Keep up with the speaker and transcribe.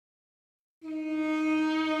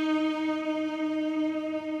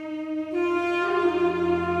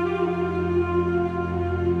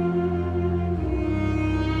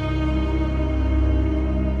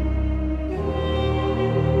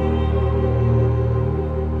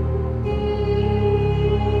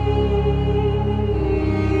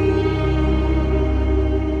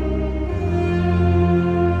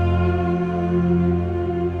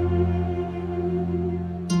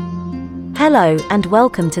Hello and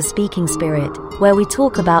welcome to Speaking Spirit, where we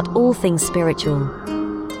talk about all things spiritual.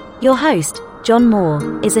 Your host, John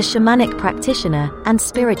Moore, is a shamanic practitioner and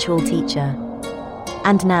spiritual teacher.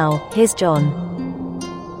 And now, here's John.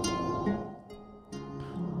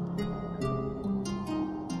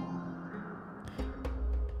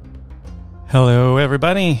 Hello,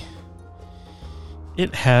 everybody.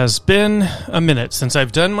 It has been a minute since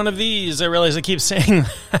I've done one of these. I realize I keep saying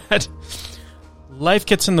that. Life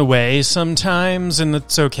gets in the way sometimes, and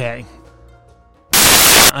it's okay.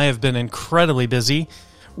 I have been incredibly busy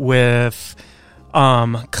with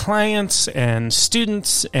clients and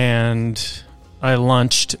students, and I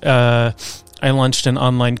launched an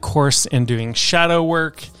online course in doing shadow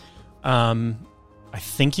work. I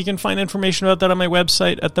think you can find information about that on my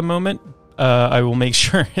website at the moment. I will make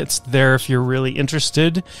sure it's there if you're really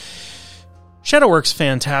interested. Shadow work's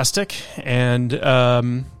fantastic,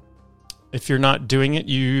 and if you're not doing it,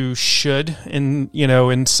 you should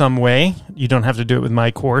in some way. You don't have to do it with my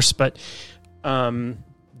course, but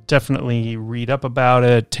definitely read up about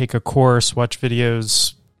it, take a course, watch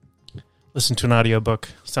videos, listen to an audiobook,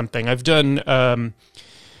 something. I've definitely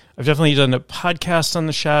done a podcast on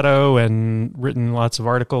the shadow and written lots of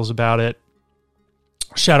articles about it.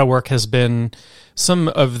 Shadow work has been some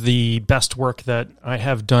of the best work that I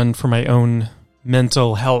have done for my own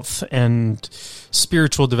mental health and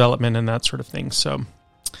spiritual development and that sort of thing. So,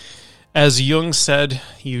 as Jung said,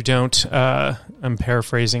 I'm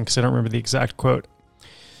paraphrasing because I don't remember the exact quote.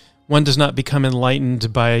 One does not become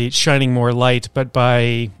enlightened by shining more light, but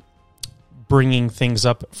by bringing things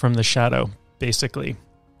up from the shadow, basically.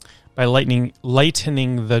 By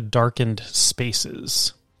lightening the darkened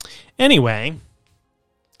spaces. Anyway,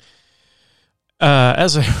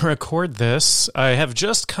 as I record this, I have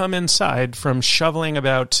just come inside from shoveling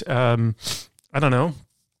about,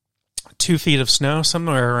 2 feet of snow,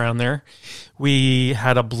 somewhere around there. We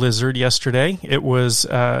had a blizzard yesterday. It was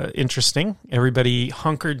interesting. Everybody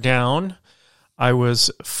hunkered down. I was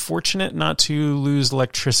fortunate not to lose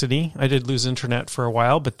electricity. I did lose internet for a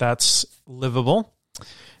while, but that's livable.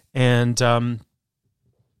 And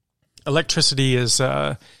electricity is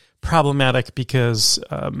problematic because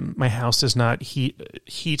my house is not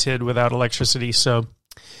heated without electricity, so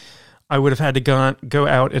I would have had to go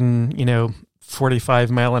out in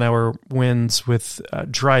 45 mile an hour winds with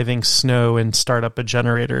driving snow and start up a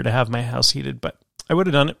generator to have my house heated, but I would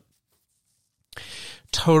have done it.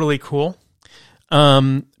 Totally cool.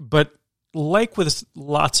 But like with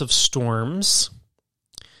lots of storms,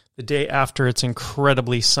 the day after, it's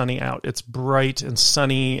incredibly sunny out. It's bright and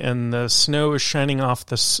sunny, and the snow is shining off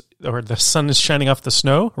the sun is shining off the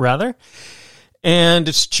snow, rather. And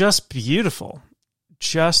it's just beautiful.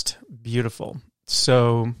 Just beautiful.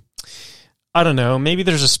 So, I don't know. Maybe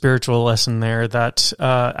there's a spiritual lesson there that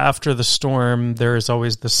after the storm, there is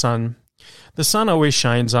always the sun. The sun always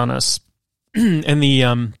shines on us. And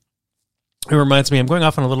it reminds me, I'm going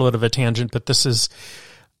off on a little bit of a tangent, but this is,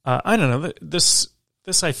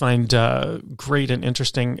 This I find great and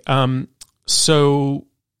interesting. So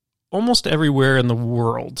almost everywhere in the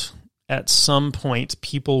world, at some point,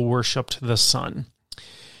 people worshipped the sun.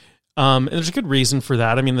 And there's a good reason for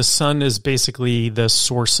that. I mean, the sun is basically the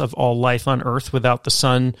source of all life on Earth. Without the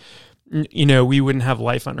sun, we wouldn't have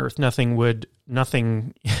life on Earth. There would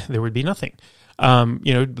be nothing.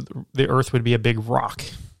 The Earth would be a big rock.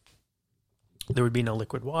 There would be no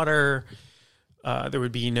liquid water. There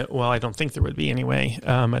would be I don't think there would be anyway.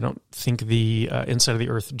 I don't think the inside of the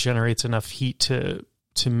Earth generates enough heat to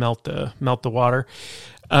melt the water.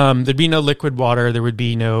 There'd be no liquid water. There would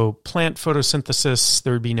be no plant photosynthesis.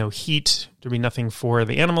 There would be no heat. There'd be nothing for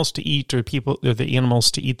the animals to eat, or the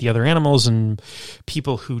animals to eat the other animals, and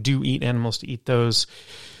people who do eat animals to eat those.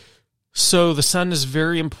 So the sun is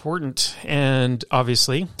very important, and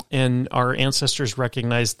obviously, and our ancestors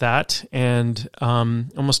recognized that, and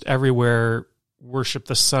almost everywhere worship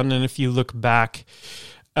the sun. And if you look back,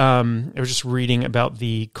 I was just reading about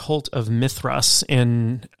the cult of Mithras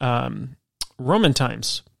in Roman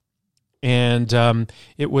times, and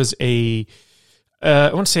it was I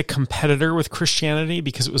want to say a competitor with Christianity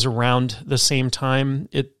because it was around the same time.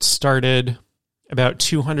 It started about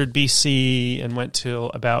 200 BC and went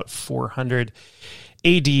till about 400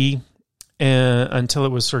 AD until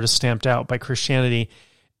it was sort of stamped out by Christianity.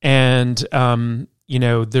 And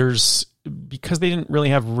because they didn't really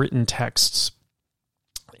have written texts,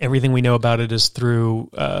 everything we know about it is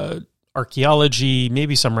through archaeology,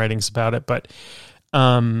 maybe some writings about it, but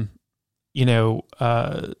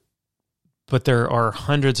there are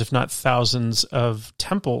hundreds, if not thousands, of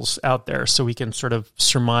temples out there, so we can sort of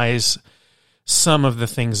surmise some of the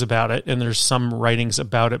things about it, and there's some writings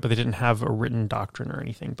about it, but they didn't have a written doctrine or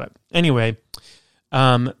anything. But anyway,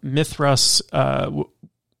 Mithras,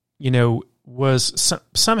 was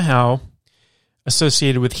somehow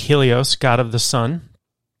associated with Helios, god of the sun.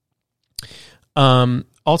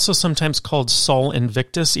 Also sometimes called Sol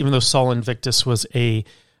Invictus, even though Sol Invictus was a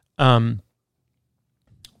kind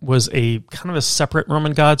of a separate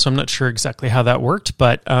Roman god, so I'm not sure exactly how that worked,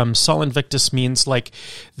 but Sol Invictus means like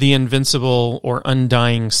the invincible or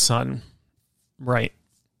undying sun, right?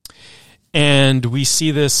 And we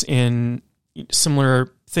see this in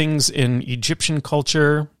similar things in Egyptian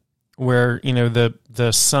culture, where,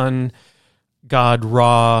 the sun god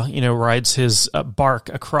Ra, rides his bark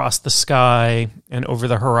across the sky and over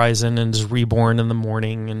the horizon and is reborn in the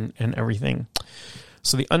morning and everything.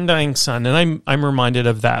 So the undying sun, and I'm reminded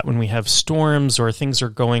of that when we have storms or things are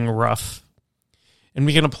going rough, and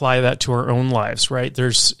we can apply that to our own lives, right?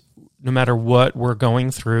 There's, no matter what we're going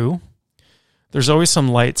through, there's always some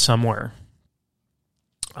light somewhere.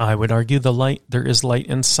 I would argue there is light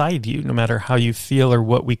inside you, no matter how you feel or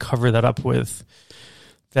what we cover that up with,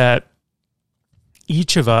 that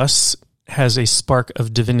each of us has a spark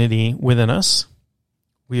of divinity within us.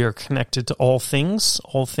 We are connected to all things.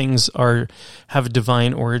 All things have a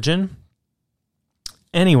divine origin.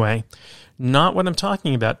 Anyway, not what I'm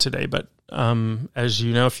talking about today, but as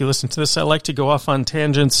you know, if you listen to this, I like to go off on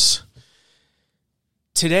tangents.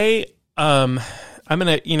 Today, I'm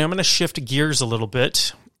gonna shift gears a little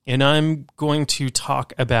bit, and I'm going to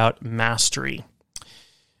talk about mastery.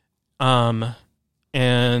 And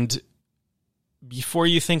before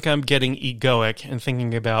you think I'm getting egoic and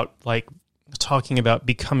thinking about talking about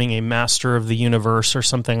becoming a master of the universe or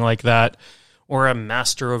something like that, or a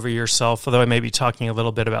master over yourself, although I may be talking a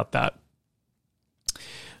little bit about that.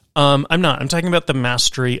 I'm not. I'm talking about the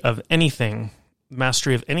mastery of anything,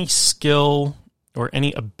 mastery of any skill or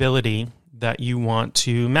any ability that you want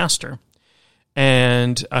to master.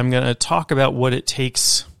 And I'm going to talk about what it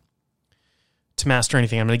takes to master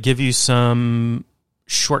anything. I'm going to give you some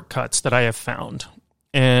shortcuts that I have found.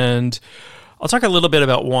 And I'll talk a little bit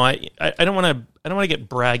about why. I don't want to get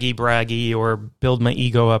braggy or build my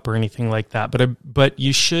ego up or anything like that. But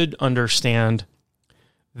you should understand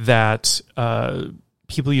that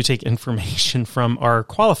people you take information from are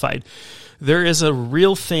qualified. There is a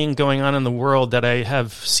real thing going on in the world that I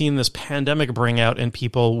have seen this pandemic bring out in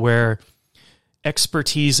people, where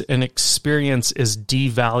expertise and experience is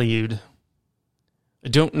devalued. I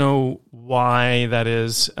don't know why that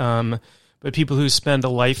is, but people who spend a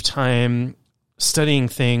lifetime studying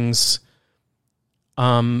things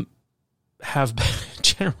generally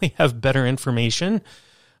have better information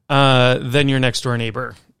than your next door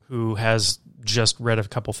neighbor who has just read a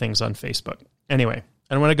couple things on Facebook. Anyway,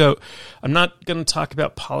 I'm not going to talk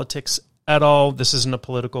about politics at all. This isn't a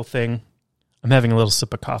political thing. I'm having a little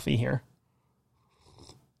sip of coffee here.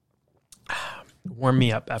 Warm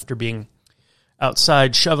me up after being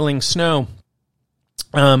outside shoveling snow.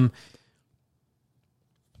 But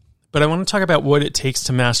I want to talk about what it takes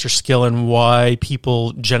to master skill and why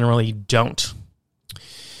people generally don't.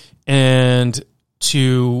 And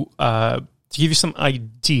to give you some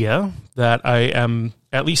idea that I am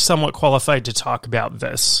at least somewhat qualified to talk about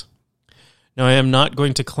this. Now, I am not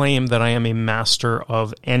going to claim that I am a master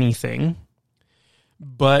of anything,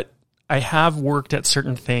 but I have worked at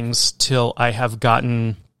certain things till I have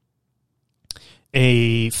gotten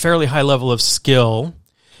a fairly high level of skill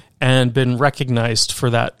and been recognized for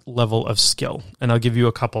that level of skill. And I'll give you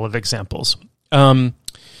a couple of examples. One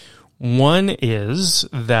is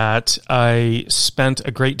that I spent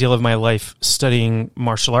a great deal of my life studying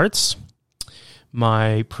martial arts.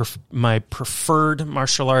 My preferred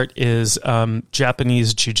martial art is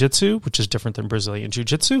Japanese jiu-jitsu, which is different than Brazilian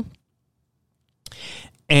jiu-jitsu.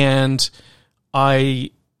 And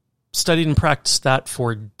I studied and practiced that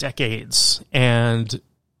for decades and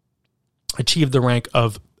achieved the rank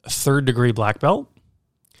of third degree black belt,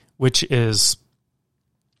 which is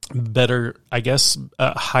better, I guess,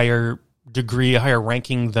 a higher degree, a higher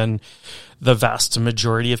ranking than the vast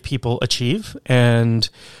majority of people achieve. And,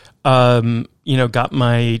 got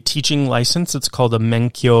my teaching license. It's called a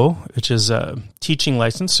Menkyo, which is a teaching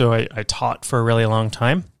license. So I taught for a really long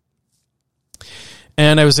time.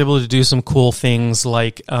 And I was able to do some cool things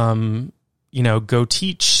like, go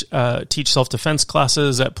teach self-defense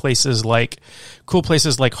classes at cool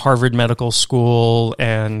places like Harvard Medical School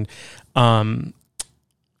and,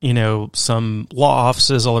 some law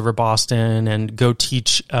offices all over Boston, and go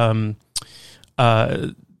teach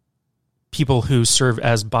people who serve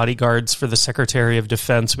as bodyguards for the Secretary of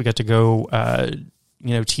Defense. We got to go,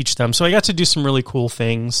 teach them. So I got to do some really cool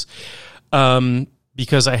things.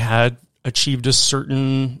 because I had achieved a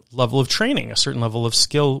certain level of training, a certain level of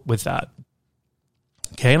skill with that.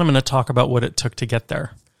 Okay, and I'm going to talk about what it took to get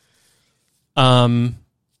there.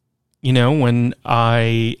 When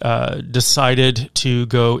I decided to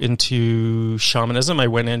go into shamanism, I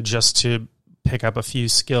went in just to pick up a few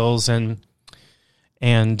skills and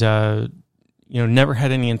never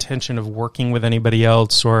had any intention of working with anybody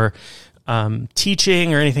else or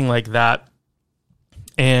teaching or anything like that.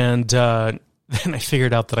 And then I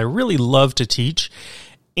figured out that I really love to teach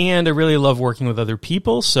and I really love working with other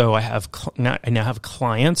people. So I now have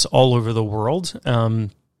clients all over the world.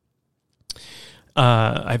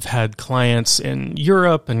 I've had clients in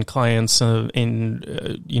Europe and clients between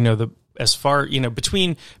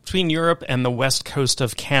Europe and the west coast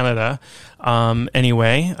of Canada.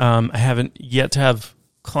 I haven't yet to have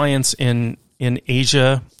clients in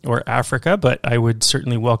Asia or Africa, but I would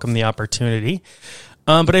certainly welcome the opportunity.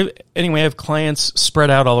 I have clients spread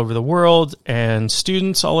out all over the world and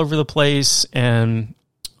students all over the place. And,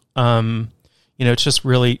 it's just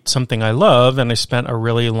really something I love. And I spent a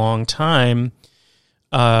really long time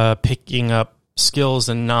picking up skills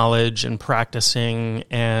and knowledge and practicing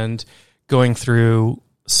and going through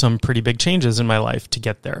some pretty big changes in my life to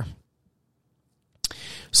get there.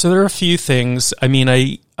 So there are a few things. I mean,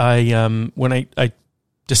 when I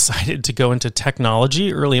decided to go into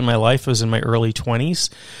technology early in my life, I was in my early 20s.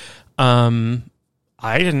 I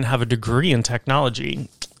didn't have a degree in technology.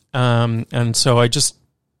 And so I just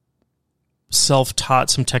self-taught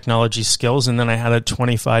some technology skills. And then I had a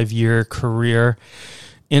 25-year career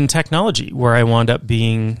in technology where I wound up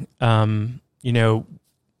being, getting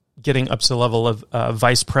up to the level of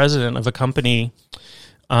vice president of a company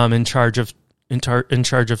in charge of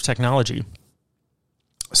technology.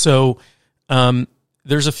 So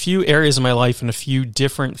there's a few areas in my life and a few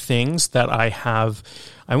different things that I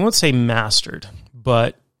won't say mastered,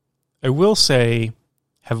 but I will say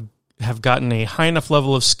have gotten a high enough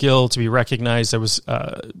level of skill to be recognized. I was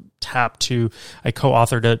tapped to. I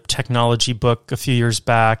co-authored a technology book a few years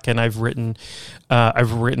back, and I've written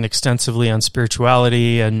extensively on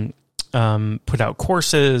spirituality and put out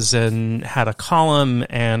courses and had a column,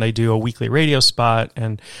 and I do a weekly radio spot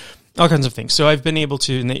and all kinds of things. So I've been able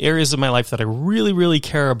to, in the areas of my life that I really, really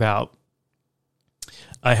care about,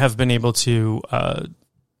 I have been able to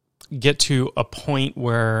get to a point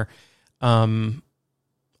where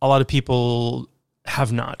a lot of people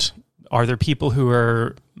have not. Are there people who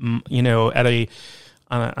are, at a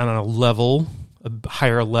level, a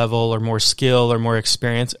higher level or more skill or more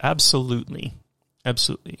experience? Absolutely.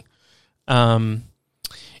 Absolutely.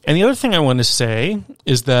 And the other thing I want to say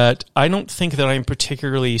is that I don't think that I'm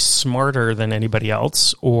particularly smarter than anybody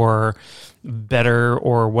else or better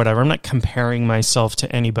or whatever. I'm not comparing myself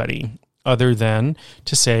to anybody other than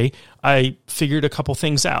to say I figured a couple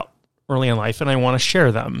things out early in life and I want to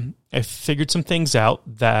share them. I figured some things out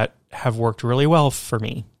that have worked really well for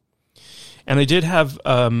me. And I did have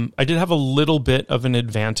a little bit of an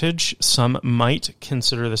advantage. Some might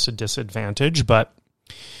consider this a disadvantage, but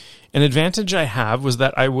an advantage I have was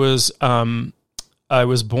that I was born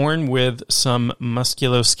with some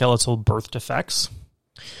musculoskeletal birth defects.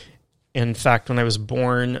 In fact, when I was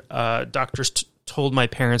born, doctors told my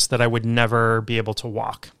parents that I would never be able to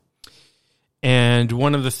walk. And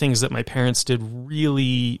one of the things that my parents did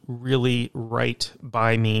really, really right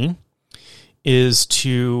by me is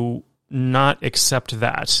to not accept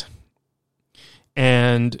that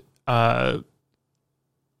and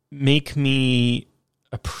make me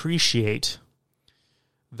appreciate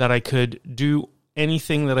that I could do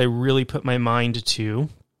anything that I really put my mind to,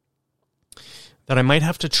 that I might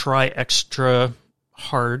have to try extra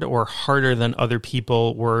hard or harder than other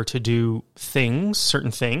people were to do things,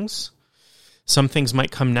 certain things. Some things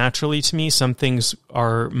might come naturally to me. Some things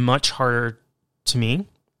are much harder to me.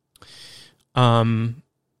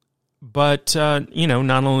 But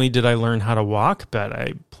not only did I learn how to walk, but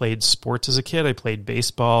I played sports as a kid. I played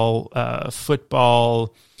baseball,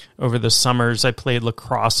 football. Over the summers, I played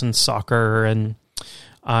lacrosse and soccer, and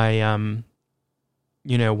I,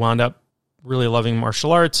 wound up really loving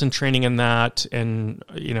martial arts and training in that. And,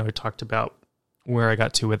 I talked about where I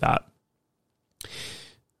got to with that.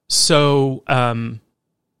 So, the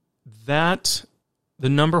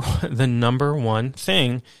number one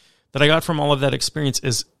thing that I got from all of that experience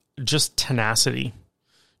is just tenacity,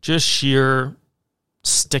 just sheer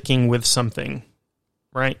sticking with something,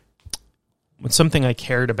 right? When something I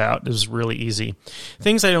cared about is really easy.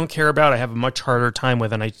 Things I don't care about, I have a much harder time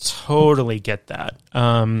with, and I totally get that.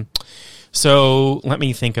 So let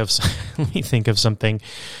me think of something.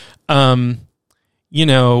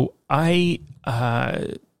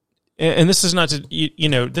 and this is not to,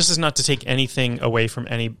 this is not to take anything away from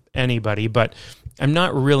anybody, but I'm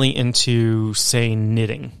not really into, say,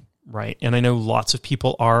 knitting, right? And I know lots of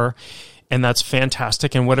people are, and that's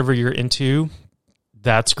fantastic. And whatever you're into,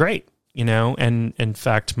 that's great, and in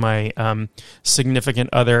fact, my significant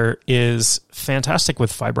other is fantastic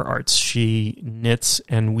with fiber arts. She knits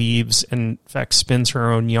and weaves and, in fact, spins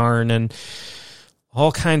her own yarn and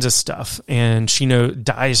all kinds of stuff. And she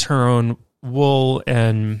dyes her own wool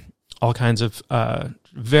and all kinds of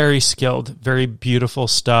very skilled, very beautiful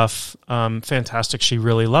stuff. Fantastic. She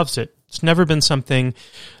really loves it. It's never been something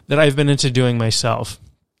that I've been into doing myself.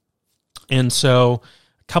 And so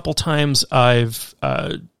a couple times I've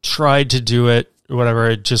tried to do it, or whatever.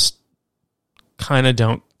 I just kind of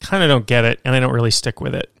don't get it, and I don't really stick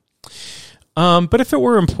with it. But if it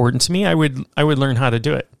were important to me, I would learn how to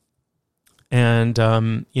do it. And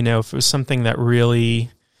if it was something that really,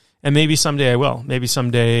 and maybe someday I will. Maybe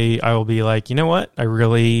someday I will be like, you know what? I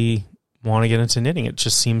really want to get into knitting. It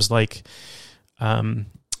just seems like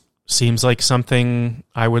something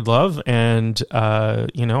I would love, and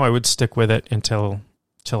I would stick with it until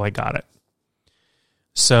I got it.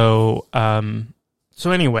 So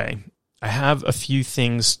anyway, I have a few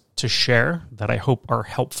things to share that I hope are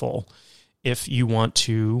helpful if you want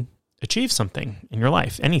to achieve something in your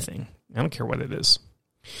life, anything. I don't care what it is.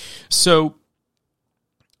 So,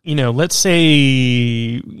 let's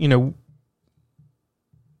say,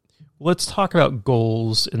 let's talk about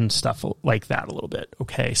goals and stuff like that a little bit.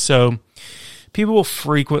 Okay, so people will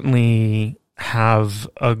frequently have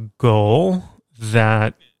a goal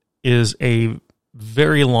that is a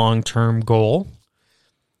very long-term goal,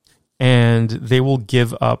 and they will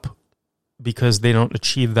give up because they don't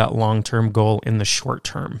achieve that long-term goal in the short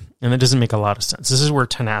term. And that doesn't make a lot of sense. This is where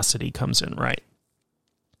tenacity comes in, right?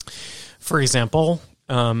 For example,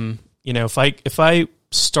 if I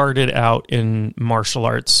started out in martial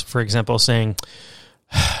arts, for example, saying,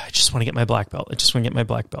 I just want to get my black belt. I just want to get my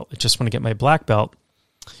black belt. I just want to get my black belt.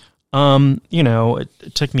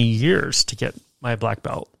 It took me years to get my black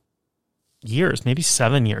belt. Years, maybe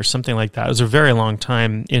 7 years, something like that. It was a very long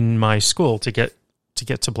time in my school to get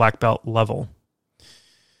to black belt level.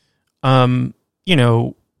 But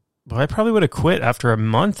I probably would have quit after a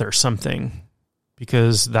month or something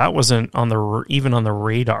because that wasn't even on the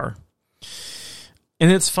radar.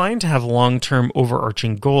 And it's fine to have long-term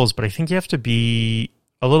overarching goals, but I think you have to be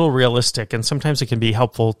a little realistic, and sometimes it can be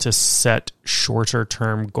helpful to set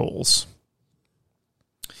shorter-term goals.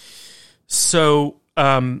 So,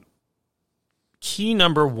 key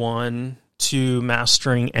number one to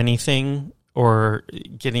mastering anything or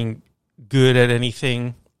getting good at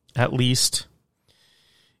anything, at least,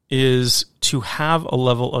 is to have a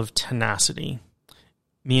level of tenacity,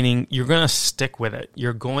 meaning you're going to stick with it.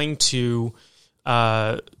 You're going to,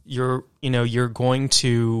 you're going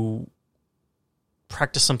to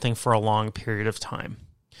practice something for a long period of time.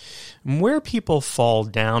 And where people fall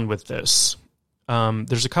down with this,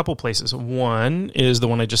 there's a couple places. One is the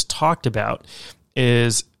one I just talked about,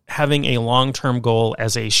 is having a long-term goal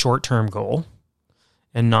as a short-term goal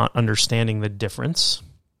and not understanding the difference.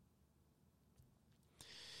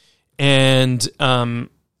 And the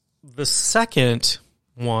second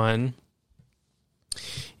one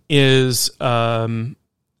is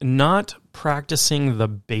not practicing the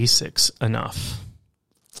basics enough.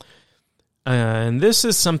 And this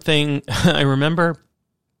is something I remember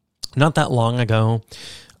not that long ago.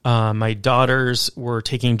 My daughters were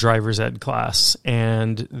taking driver's ed class,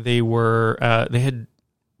 and they had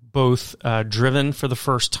both driven for the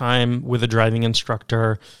first time with a driving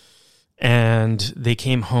instructor, and they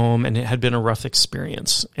came home, and it had been a rough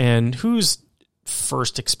experience. And whose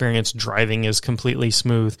first experience driving is completely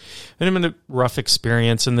smooth? It had been a rough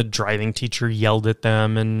experience, and the driving teacher yelled at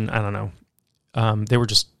them, and I don't know. They were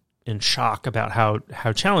just in shock about how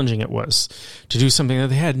challenging it was to do something that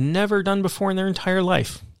they had never done before in their entire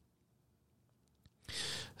life.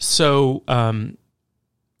 So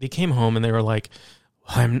they came home and they were like,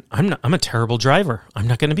 I'm a terrible driver. I'm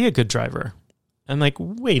not going to be a good driver. I'm like,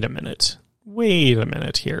 wait a minute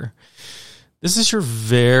here. This is your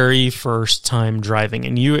very first time driving,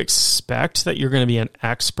 and you expect that you're going to be an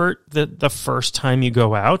expert the first time you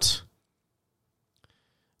go out?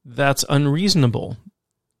 That's unreasonable.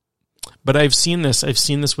 But I've seen this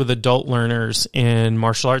with adult learners in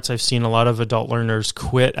martial arts. I've seen a lot of adult learners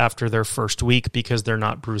quit after their first week because they're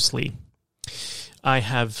not Bruce Lee. I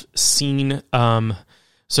have seen, one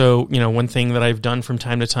thing that I've done from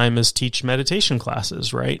time to time is teach meditation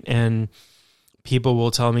classes, right? And people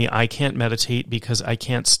will tell me I can't meditate because I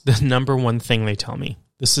can't. The number one thing they tell me,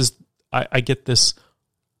 I get this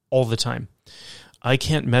all the time. I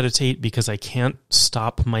can't meditate because I can't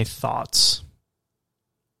stop my thoughts.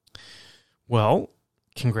 Well,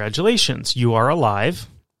 congratulations, you are alive.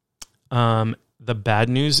 The bad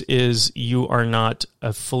news is you are not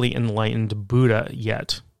a fully enlightened Buddha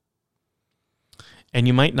yet. And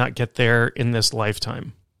you might not get there in this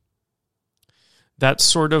lifetime. That's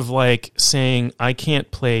sort of like saying, I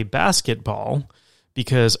can't play basketball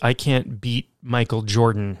because I can't beat Michael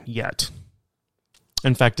Jordan yet.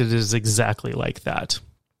 In fact, it is exactly like that.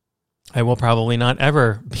 I will probably not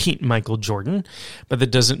ever beat Michael Jordan, but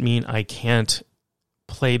that doesn't mean I can't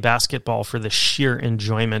play basketball for the sheer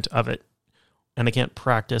enjoyment of it. And I can't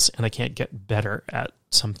practice and I can't get better at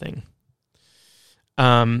something.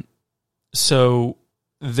 So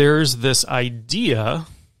there's this idea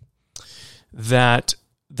that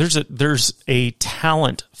there's a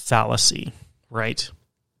talent fallacy, right?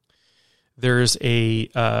 There's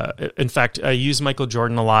in fact, I use Michael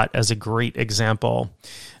Jordan a lot as a great example.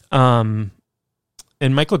 And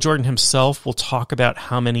Michael Jordan himself will talk about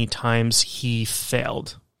how many times he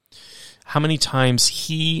failed, how many times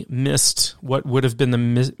he missed what would have been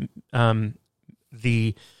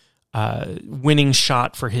the winning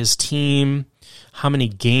shot for his team, how many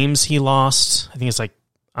games he lost. I think it's like,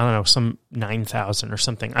 I don't know, some 9,000 or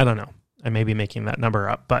something. I don't know. I may be making that number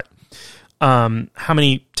up, but how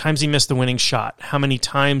many times he missed the winning shot, how many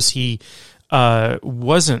times he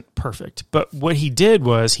wasn't perfect. But what he did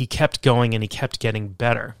was he kept going and he kept getting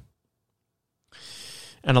better.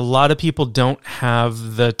 And a lot of people don't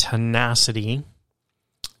have the tenacity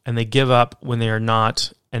and they give up when they are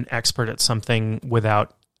not an expert at something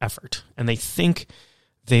without effort. And they think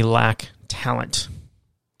they lack talent.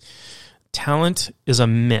 Talent is a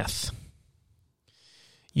myth.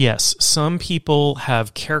 Yes, some people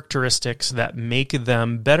have characteristics that make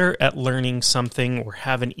them better at learning something or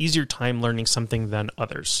have an easier time learning something than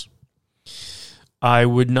others. I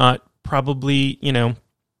would not probably, I'm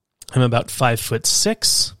about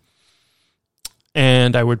 5'6",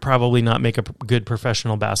 and I would probably not make a good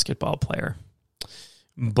professional basketball player.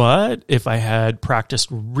 But if I had practiced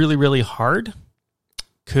really, really hard,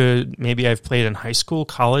 maybe I've played in high school,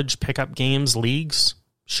 college, pickup games, leagues?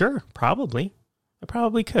 Sure, probably. I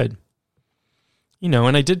probably could.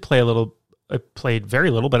 And I did play I played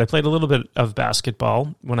very little, but I played a little bit of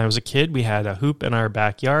basketball. When I was a kid, we had a hoop in our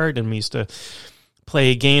backyard, and we used to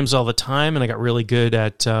play games all the time, and I got really good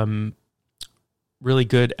at,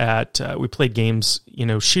 we played games,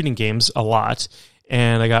 shooting games a lot,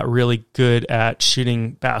 and I got really good at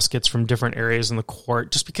shooting baskets from different areas in the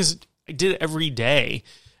court just because I did it every day.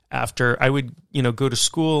 After I would, go to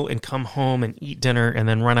school and come home and eat dinner and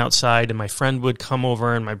then run outside, and my friend would come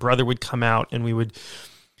over and my brother would come out and we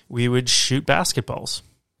would shoot basketballs.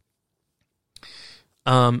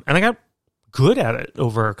 And I got good at it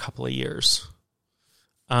over a couple of years.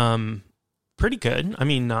 Pretty good. I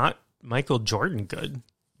mean, not Michael Jordan good,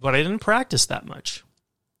 but I didn't practice that much.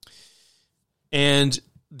 And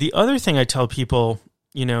the other thing I tell people,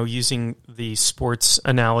 using the sports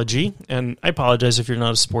analogy, and I apologize if you're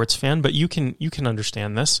not a sports fan, but you can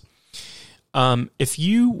understand this. If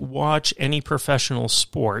you watch any professional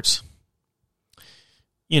sport,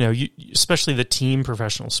 especially the team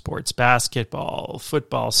professional sports, basketball,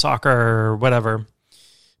 football, soccer, whatever,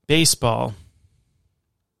 baseball,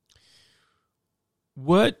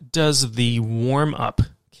 what does the warm-up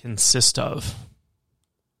consist of?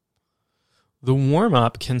 The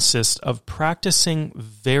warm-up consists of practicing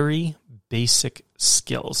very basic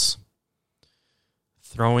skills.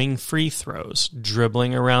 Throwing free throws,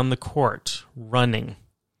 dribbling around the court, running.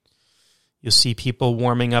 You'll see people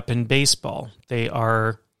warming up in baseball. They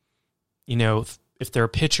are, if they're a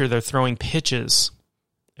pitcher, they're throwing pitches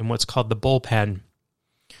in what's called the bullpen.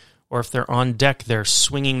 Or if they're on deck, they're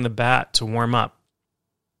swinging the bat to warm up.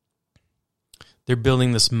 They're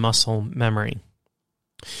building this muscle memory.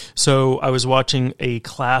 So I was watching a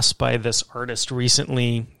class by this artist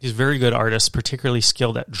recently. He's a very good artist, particularly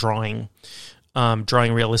skilled at drawing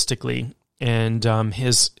realistically. And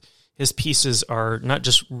his pieces are not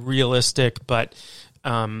just realistic, but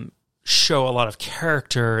show a lot of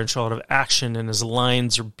character and show a lot of action, and his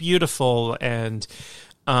lines are beautiful, and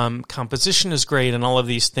composition is great, and all of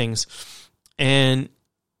these things. And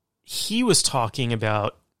he was talking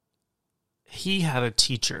about, he had a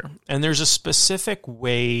teacher, and there's a specific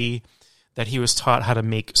way that he was taught how to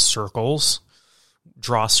make circles,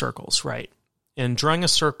 draw circles, right? And drawing a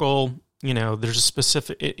circle, there's a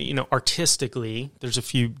specific, artistically, there's a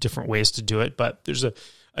few different ways to do it, but there's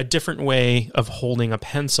a different way of holding a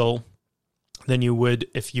pencil than you would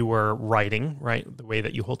if you were writing, right? The way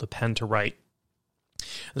that you hold a pen to write.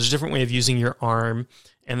 There's a different way of using your arm,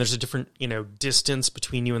 and there's a different, distance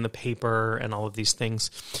between you and the paper and all of these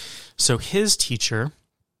things. So his teacher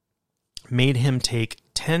made him take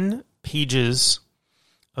 10 pages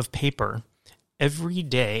of paper every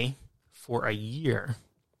day for a year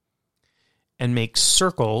and make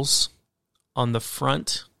circles on the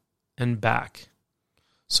front and back.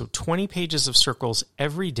 So 20 pages of circles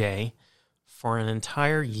every day for an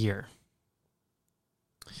entire year.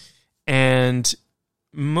 And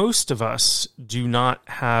most of us do not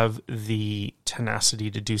have the tenacity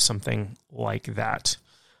to do something like that.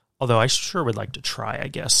 Although I sure would like to try, I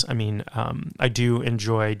guess. I mean, I do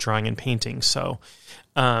enjoy drawing and painting, so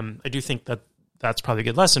I do think that that's probably a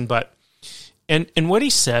good lesson. But and what he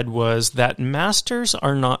said was that masters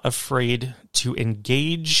are not afraid to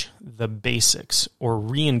engage the basics or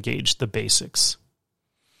re-engage the basics.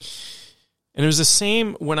 And it was the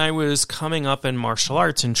same when I was coming up in martial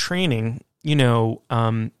arts and training.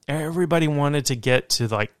 Everybody wanted to get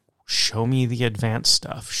to show me the advanced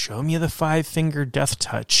stuff. Show me the 5-finger death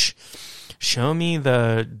touch. Show me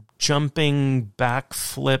the jumping, back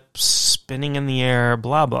flips, spinning in the air,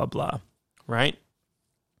 blah, blah, blah. Right?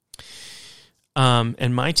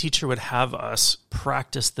 And my teacher would have us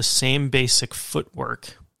practice the same basic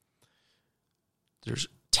footwork. There's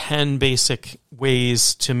 10 basic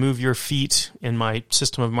ways to move your feet in my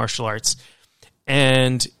system of martial arts.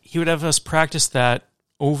 And he would have us practice that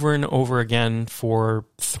over and over again for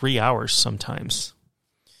 3 hours sometimes.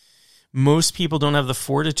 Most people don't have the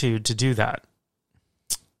fortitude to do that.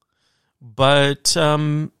 But,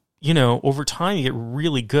 over time you get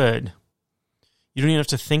really good. You don't even have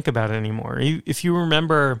to think about it anymore. If you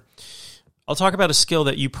remember, I'll talk about a skill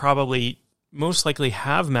that you probably most likely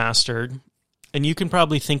have mastered, and you can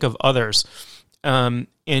probably think of others. And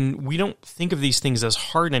we don't think of these things as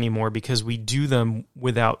hard anymore because we do them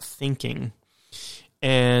without thinking.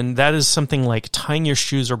 And that is something like tying your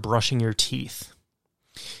shoes or brushing your teeth.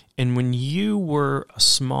 And when you were a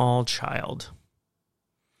small child,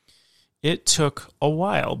 it took a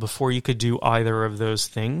while before you could do either of those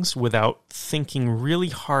things without thinking really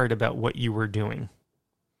hard about what you were doing.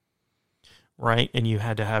 Right? And you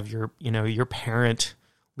had to have your parent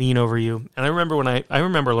lean over you. And I remember I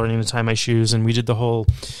remember learning to tie my shoes, and we did the whole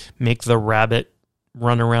make the rabbit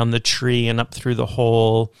run around the tree and up through the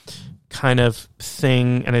hole kind of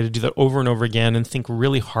thing. And I had to do that over and over again and think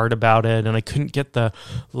really hard about it. And I couldn't get the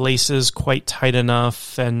laces quite tight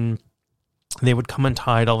enough, and they would come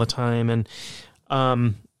untied all the time. And,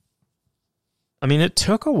 it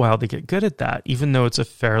took a while to get good at that, even though it's a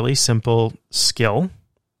fairly simple skill.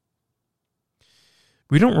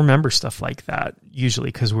 We don't remember stuff like that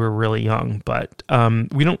usually because we're really young, but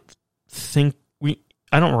we don't think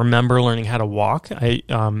I don't remember learning how to walk.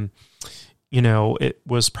 It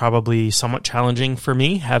was probably somewhat challenging for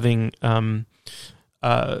me having, some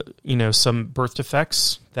birth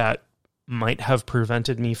defects that might have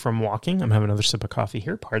prevented me from walking. I'm having another sip of coffee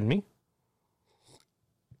here. Pardon me.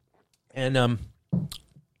 And,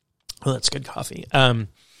 that's good coffee.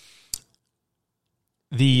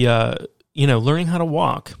 Learning how to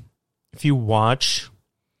walk. If you watch,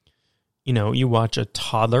 you watch a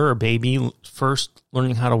toddler or baby first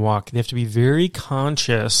learning how to walk, they have to be very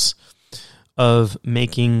conscious of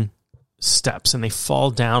making steps, and they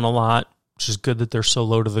fall down a lot, which is good that they're so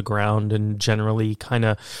low to the ground and generally kind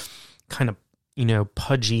of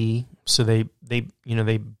pudgy. So they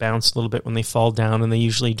bounce a little bit when they fall down, and they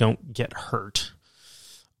usually don't get hurt,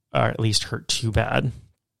 or at least hurt too bad.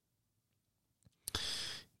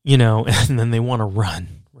 And then they want to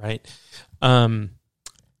run, right?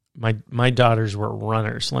 My daughters were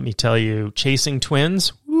runners. Let me tell you, chasing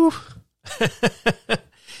twins, woo.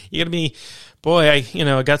 You gotta be, boy,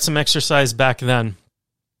 I got some exercise back then.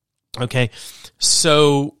 Okay.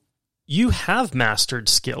 So you have mastered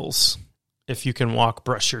skills. If you can walk,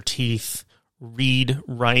 brush your teeth, read,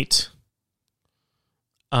 write,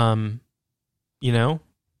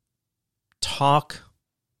 talk,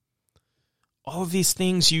 all of these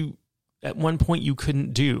things at one point you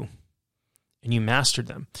couldn't do, and you mastered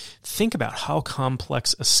them. Think about how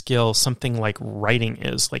complex a skill something like writing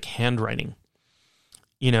is, like handwriting.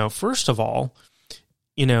 First of all,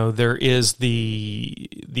 there is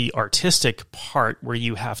the artistic part where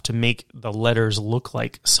you have to make the letters look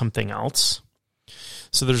like something else.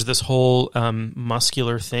 So there's this whole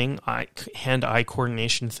muscular thing, hand-eye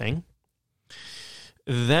coordination thing.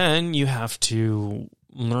 Then you have to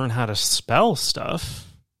learn how to spell stuff,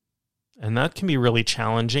 and that can be really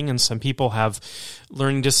challenging. And some people have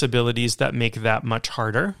learning disabilities that make that much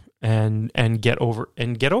harder, and get over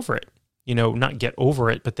it. Not get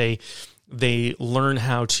over it, but they they learn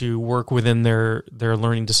how to work within their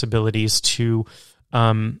learning disabilities to,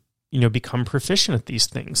 become proficient at these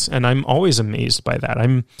things. And I'm always amazed by that.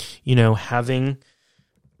 I'm, having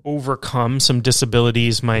overcome some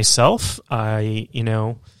disabilities myself.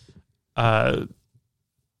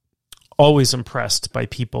 Always impressed by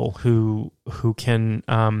people who can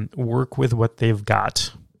work with what they've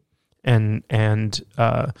got and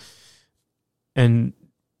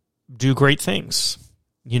do great things.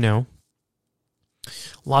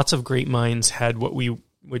 Lots of great minds had what we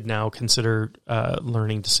would now consider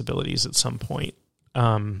learning disabilities at some point.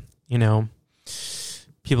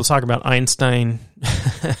 People talk about Einstein.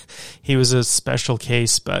 He was a special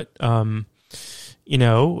case, but at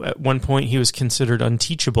one point he was considered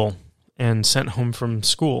unteachable and sent home from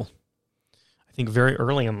school, I think very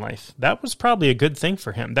early in life. That was probably a good thing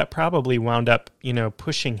for him. That probably wound up,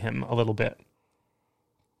 pushing him a little bit.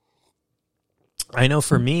 I know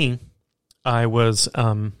for me, I was,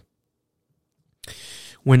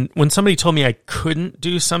 when somebody told me I couldn't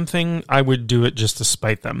do something, I would do it just to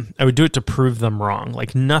spite them. I would do it to prove them wrong.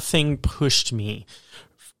 Like nothing pushed me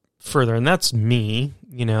further. And that's me,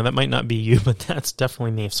 that might not be you, but that's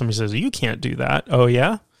definitely me. If somebody says, you can't do that. Oh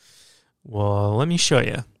yeah? Well, let me show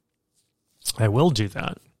you. I will do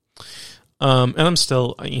that. And I'm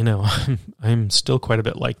still, I'm still quite a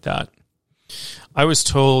bit like that. I was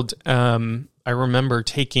told, I remember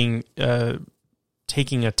taking a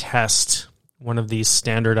test, one of these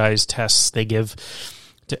standardized tests they give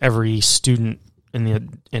to every student in the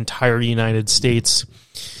entire United States,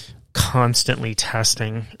 constantly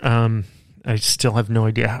testing. I still have no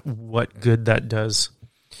idea what good that does.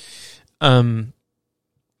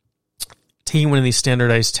 Taking one of these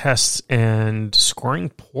standardized tests and scoring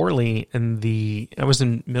poorly I was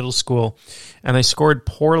in middle school, and I scored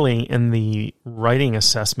poorly in the writing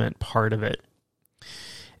assessment part of it.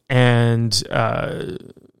 And,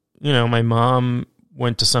 my mom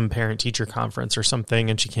went to some parent-teacher conference or something,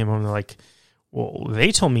 and she came home and they're like, well,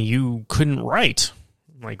 they told me you couldn't write.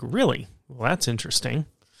 I'm like, really? Well, that's interesting.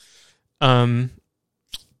 I'm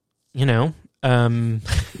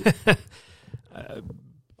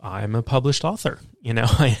a published author.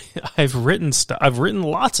 I've written stuff. I've written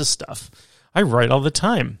lots of stuff. I write all the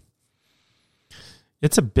time.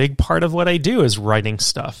 It's a big part of what I do is writing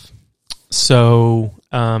stuff. So,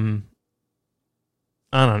 I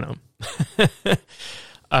don't know.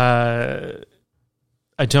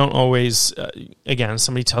 I don't always, again,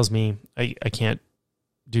 somebody tells me I can't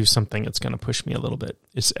do something, it's going to push me a little bit.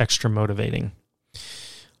 It's extra motivating.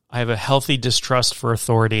 I have a healthy distrust for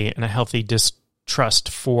authority and a healthy distrust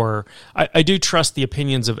for, I do trust the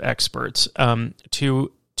opinions of experts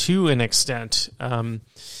to an extent,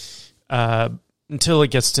 until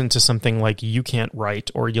it gets into something like you can't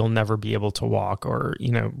write or you'll never be able to walk, or,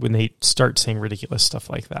 when they start saying ridiculous stuff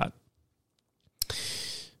like that.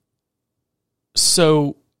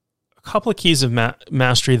 So a couple of keys of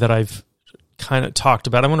mastery that I've kind of talked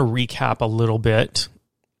about. I want to recap a little bit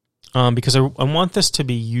because I want this to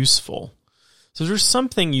be useful. So if there's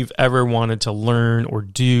something you've ever wanted to learn or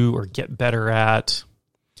do or get better at,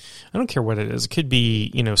 I don't care what it is. It could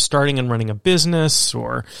be, starting and running a business,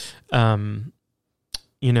 or,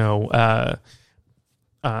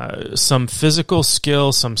 some physical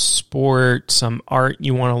skill, some sport, some art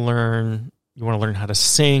you want to learn. You want to learn how to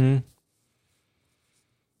sing.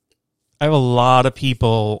 I have a lot of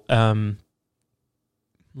people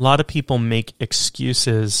make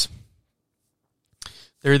excuses.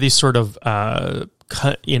 There are these sort of,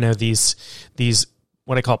 these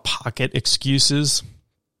what I call pocket excuses.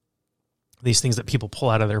 These things that people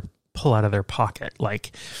pull out of their pocket,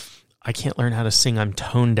 like, I can't learn how to sing, I'm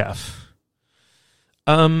tone deaf.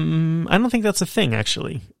 I don't think that's a thing,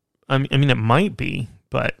 actually. I mean, it might be,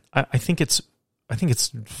 but I think it's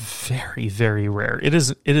very, very rare. It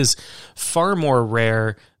is far more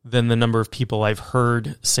rare than the number of people I've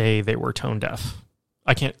heard say they were tone deaf.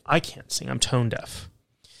 I can't sing, I'm tone deaf.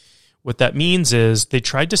 What that means is they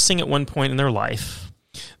tried to sing at one point in their life.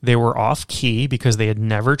 They were off key because they had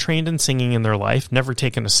never trained in singing in their life, never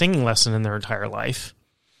taken a singing lesson in their entire life.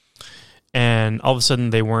 And all of a sudden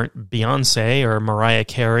they weren't Beyonce or Mariah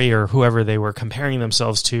Carey or whoever they were comparing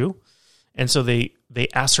themselves to. And so they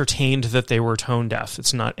ascertained that they were tone deaf.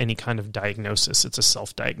 It's not any kind of diagnosis. It's a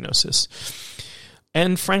self-diagnosis.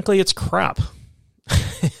 And frankly, it's crap.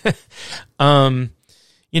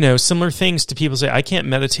 Similar things to people say, I can't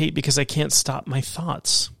meditate because I can't stop my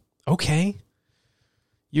thoughts. Okay.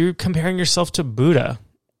 You're comparing yourself to Buddha,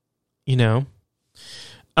 and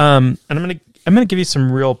I'm going to give you some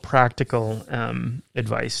real practical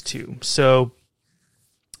advice too. So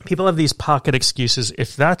people have these pocket excuses.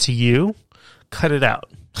 If that's you, cut it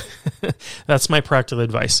out. That's my practical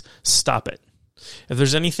advice. Stop it. If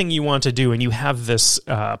there's anything you want to do and you have this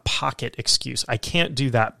pocket excuse, I can't do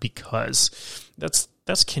that because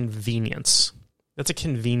that's convenience. That's a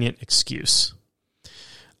convenient excuse.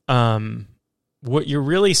 What you're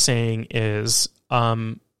really saying is,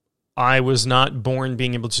 I was not born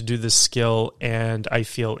being able to do this skill and I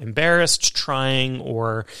feel embarrassed trying,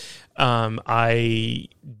 or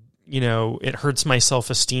it hurts my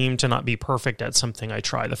self-esteem to not be perfect at something I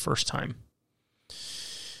try the first time.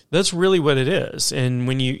 That's really what it is. And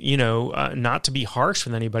when not to be harsh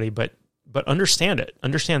with anybody, but understand it.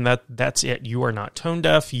 Understand that that's it. You are not tone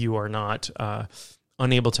deaf. You are not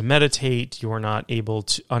unable to meditate. You are not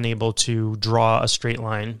unable to draw a straight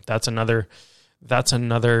line. That's another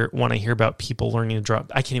one I hear about, people learning to draw.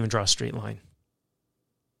 I can't even draw a straight line.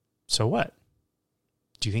 So what?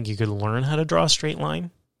 Do you think you could learn how to draw a straight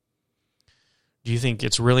line? Do you think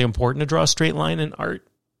it's really important to draw a straight line in art?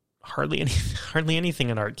 Hardly anything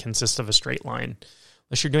in art consists of a straight line,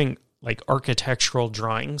 unless you're doing like architectural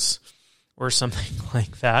drawings or something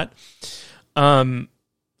like that. I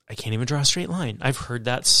can't even draw a straight line. I've heard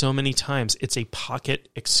that so many times. It's a pocket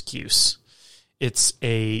excuse. It's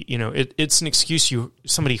it's an excuse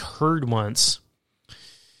somebody heard once.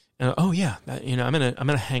 And, oh yeah, I'm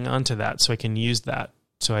gonna hang on to that so I can use that,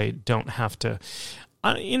 so I don't have to,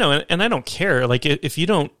 and I don't care. Like if you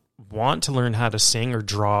don't want to learn how to sing or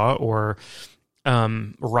draw or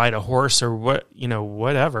ride a horse or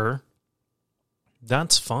whatever,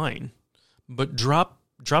 that's fine. But drop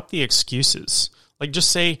the excuses. Like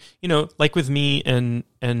just say, like with me and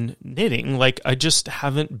knitting, like I just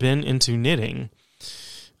haven't been into knitting.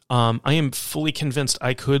 I am fully convinced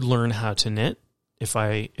I could learn how to knit if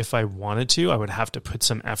I wanted to. I would have to put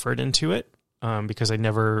some effort into it because I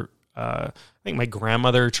never. I think my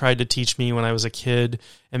grandmother tried to teach me when I was a kid,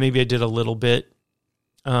 and maybe I did a little bit,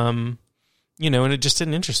 and it just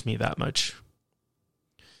didn't interest me that much.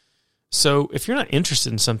 So if you're not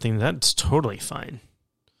interested in something, that's totally fine.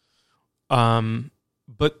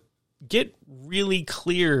 But get really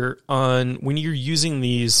clear on, when you're using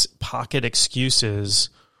these pocket excuses,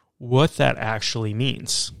 what that actually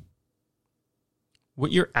means,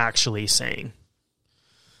 what you're actually saying.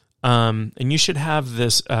 And you should have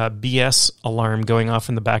this BS alarm going off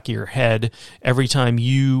in the back of your head every time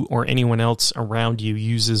you or anyone else around you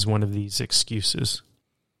uses one of these excuses.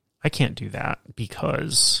 I can't do that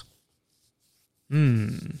because,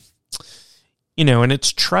 and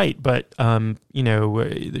it's trite, but, there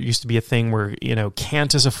used to be a thing where,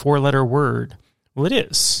 can't is a 4-letter word. Well, it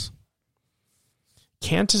is.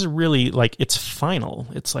 Can't is really like, it's final.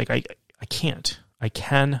 It's like, I can't. I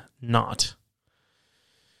cannot.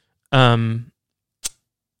 I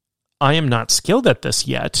am not skilled at this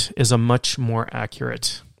yet is a much more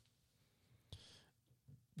accurate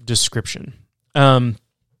description.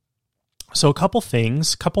 So a couple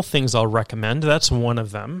things I'll recommend. That's one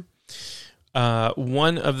of them.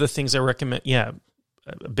 One of the things I recommend, a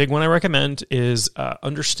big one I recommend is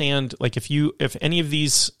understand, like if any of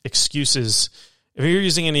these excuses, if you're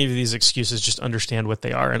using any of these excuses, just understand what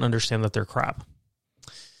they are and understand that they're crap.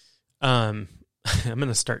 I'm going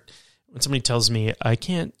to start, when somebody tells me I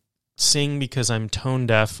can't sing because I'm tone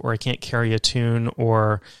deaf, or I can't carry a tune,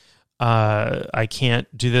 or I can't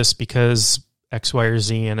do this because X, Y, or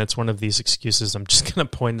Z, and it's one of these excuses, I'm just going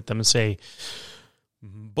to point at them and say,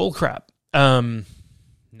 bull crap. No,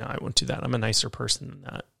 I won't do that. I'm a nicer person than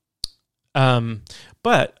that.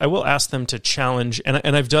 But I will ask them to challenge,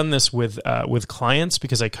 and I've done this with clients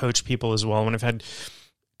because I coach people as well. When I've had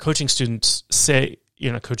coaching students say,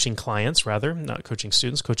 coaching clients rather, not coaching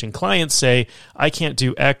students, coaching clients say, I can't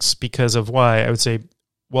do X because of Y. I would say,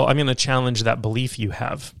 well, I'm going to challenge that belief you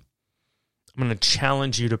have. I'm going to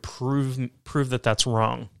challenge you to prove that that's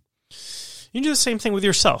wrong. You can do the same thing with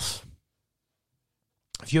yourself.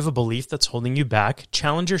 If you have a belief that's holding you back,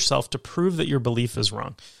 challenge yourself to prove that your belief is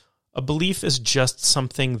wrong. A belief is just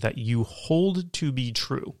something that you hold to be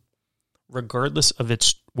true, regardless of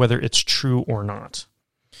whether it's true or not.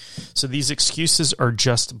 So these excuses are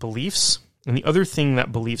just beliefs. And the other thing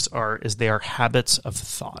that beliefs are is they are habits of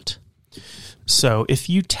thought. So if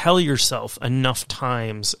you tell yourself enough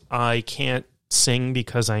times, I can't sing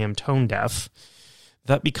because I am tone deaf,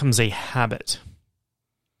 that becomes a habit.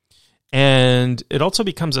 And it also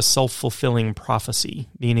becomes a self-fulfilling prophecy,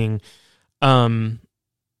 meaning, I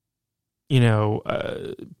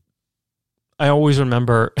always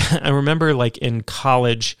remember, like in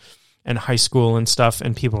college and high school and stuff,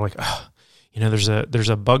 and people are like, there's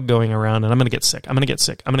a bug going around and I'm going to get sick. I'm going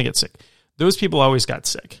to get sick. Those people always got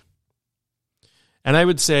sick. And I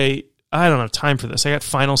would say, I don't have time for this. I got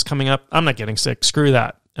finals coming up. I'm not getting sick. Screw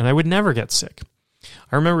that. And I would never get sick.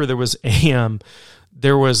 I remember there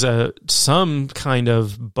was some kind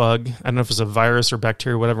of bug, I don't know if it was a virus or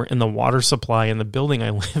bacteria or whatever, in the water supply in the building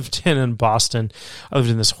I lived in Boston. I lived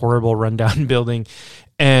in this horrible rundown building,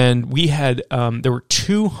 and we had there were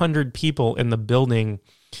 200 people in the building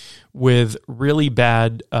with really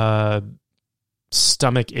bad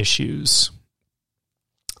stomach issues.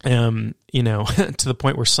 To the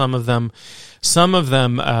point where some of them,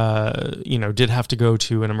 did have to go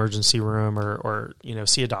to an emergency room or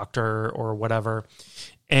see a doctor or whatever.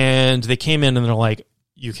 And they came in and they're like,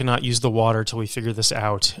 you cannot use the water till we figure this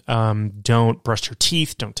out. Don't brush your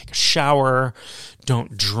teeth. Don't take a shower.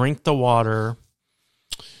 Don't drink the water.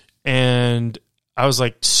 And I was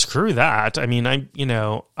like, screw that. I mean, I'm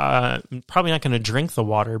probably not going to drink the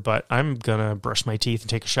water, but I'm going to brush my teeth and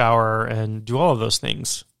take a shower and do all of those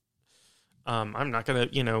things. I'm not going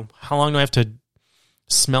to, how long do I have to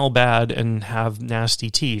smell bad and have nasty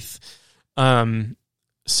teeth?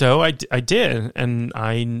 So I did, and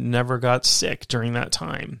I never got sick during that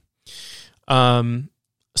time.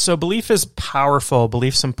 So belief is powerful.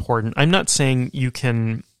 Belief's important. I'm not saying you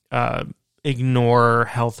can ignore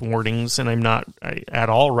health warnings, and I'm not at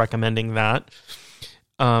all recommending that.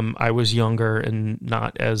 I was younger and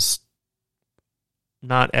not as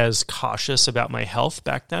cautious about my health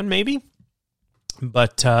back then, maybe.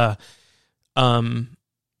 But,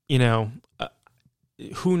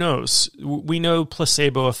 who knows? We know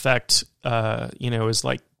placebo effect, is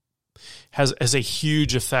like, has a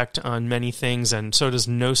huge effect on many things. And so does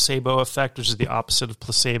nocebo effect, which is the opposite of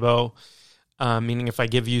placebo. Meaning if I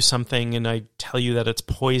give you something and I tell you that it's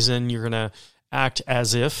poison, you're going to act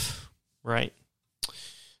as if, right?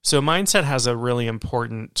 So mindset has a really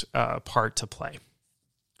important part to play.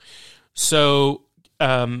 So,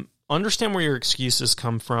 understand where your excuses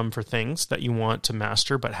come from for things that you want to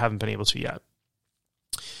master but haven't been able to yet.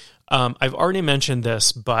 I've already mentioned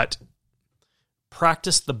this, but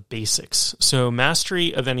practice the basics. So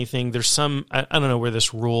mastery of anything, there's some, I don't know where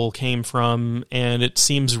this rule came from, and it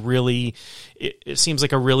seems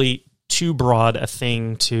like a really too broad a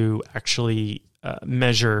thing to actually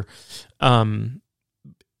measure. So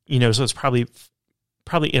it's probably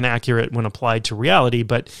inaccurate when applied to reality,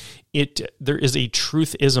 but there is a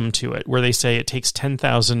truthism to it where they say it takes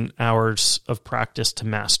 10,000 hours of practice to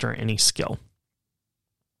master any skill.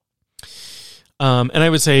 And I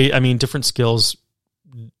would say, different skills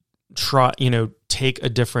take a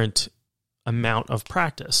different amount of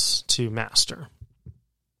practice to master,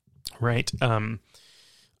 right?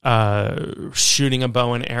 Shooting a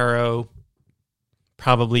bow and arrow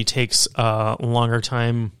probably takes a longer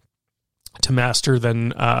time to master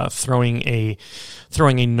than throwing a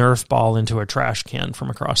Nerf ball into a trash can from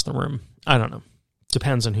across the room. I don't know.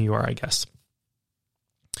 Depends on who you are, I guess.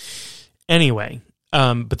 Anyway,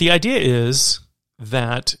 but the idea is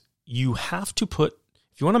that you have to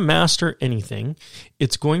if you want to master anything,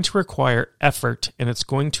 it's going to require effort and it's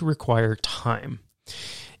going to require time.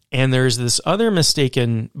 And there's this other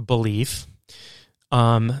mistaken belief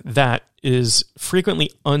that is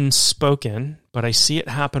frequently unspoken, but I see it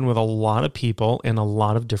happen with a lot of people in a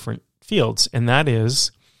lot of different fields. And that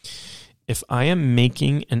is, if I am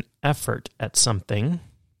making an effort at something,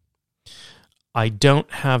 I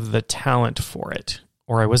don't have the talent for it,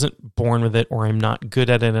 or I wasn't born with it, or I'm not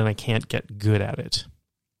good at it and I can't get good at it.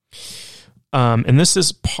 And this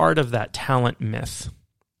is part of that talent myth,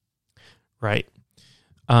 right?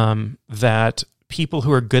 That people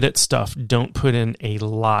who are good at stuff don't put in a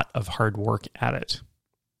lot of hard work at it.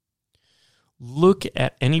 Look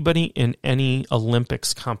at anybody in any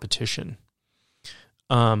Olympics competition.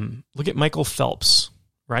 Look at Michael Phelps,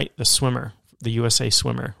 right? The swimmer, the USA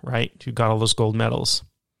swimmer, right? Who got all those gold medals.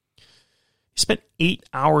 He spent 8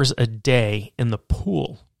 hours a day in the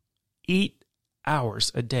pool. 8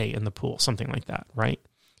 hours a day in the pool, something like that, right?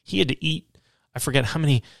 He had to eat, I forget how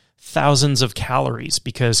many thousands of calories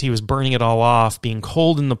because he was burning it all off, being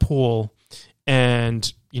cold in the pool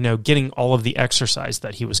and, getting all of the exercise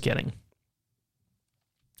that he was getting.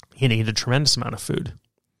 He ate a tremendous amount of food.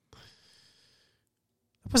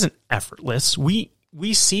 It wasn't effortless. We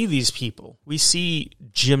see these people. We see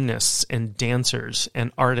gymnasts and dancers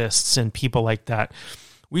and artists and people like that.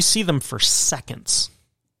 We see them for seconds,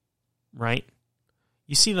 right?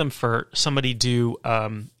 You see them for somebody do, a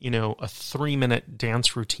 3-minute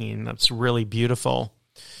dance routine that's really beautiful.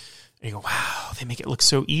 And you go, wow, they make it look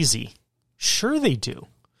so easy. Sure they do.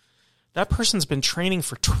 That person's been training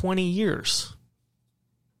for 20 years.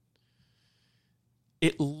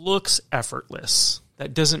 It looks effortless.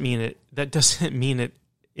 That doesn't mean it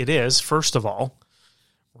is, first of all,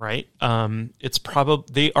 right?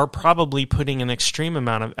 They are probably putting an extreme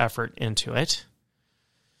amount of effort into it,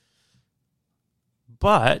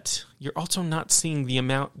 but you're also not seeing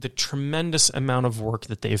the tremendous amount of work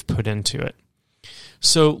that they've put into it.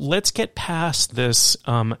 So let's get past this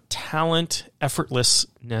talent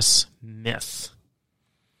effortlessness myth.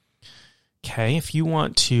 Okay, if you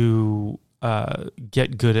want to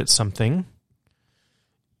get good at something,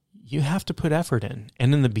 you have to put effort in.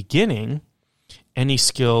 And in the beginning, any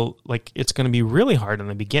skill, like, it's going to be really hard in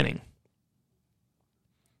the beginning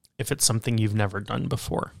if it's something you've never done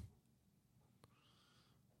before.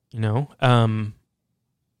 I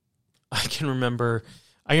can remember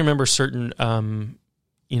certain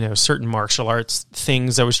certain martial arts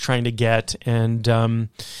things I was trying to get, and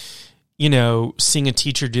seeing a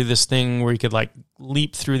teacher do this thing where you could, like,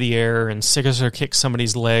 leap through the air and scissor kick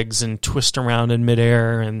somebody's legs and twist around in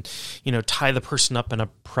midair and, tie the person up in a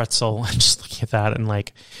pretzel, and just looking at that and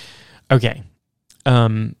like, okay,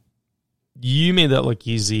 you made that look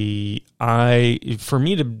easy. For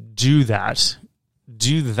me to do that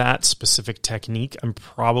specific technique, I'm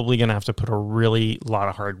probably going to have to put a really lot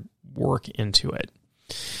of hard work into it.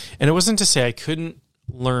 And it wasn't to say I couldn't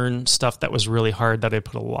learn stuff that was really hard that I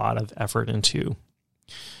put a lot of effort into.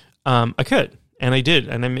 I could, and I did,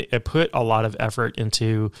 and I put a lot of effort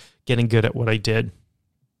into getting good at what I did,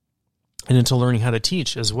 and into learning how to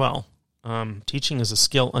teach as well. Teaching is a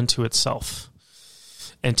skill unto itself,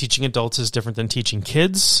 and teaching adults is different than teaching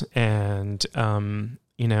kids. And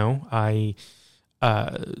I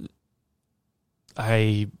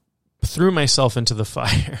threw myself into the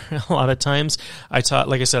fire a lot of times. I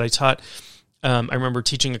remember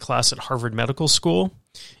teaching a class at Harvard Medical School,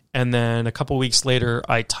 and then a couple weeks later,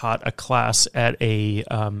 I taught a class at a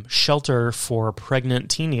shelter for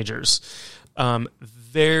pregnant teenagers.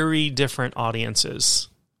 Very different audiences.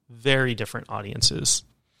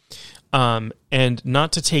 And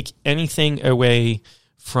not to take anything away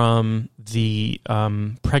from the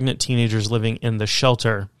pregnant teenagers living in the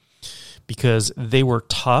shelter, because they were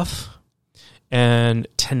tough and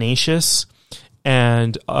tenacious,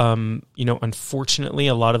 and unfortunately,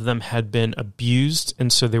 a lot of them had been abused,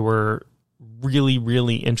 and so they were really,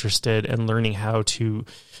 really interested in learning how to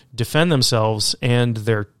defend themselves and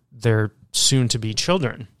their soon-to-be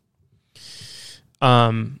children.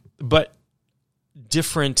 But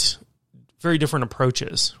very different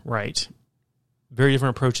approaches, right? Very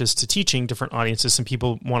different approaches to teaching, different audiences. Some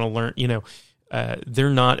people want to learn, they're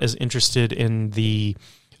not as interested in the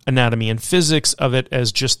anatomy and physics of it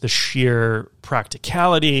as just the sheer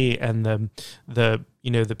practicality, and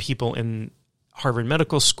the people in Harvard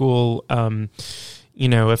Medical School,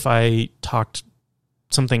 if I talked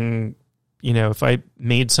something, if I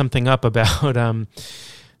made something up about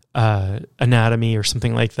anatomy or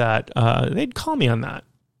something like that, they'd call me on that.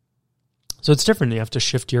 So it's different. You have to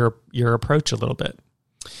shift your approach a little bit.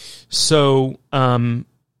 So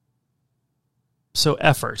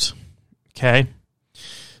effort, okay?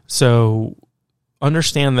 So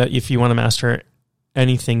understand that if you want to master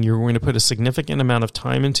anything, you're going to put a significant amount of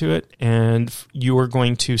time into it, and you are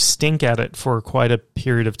going to stink at it for quite a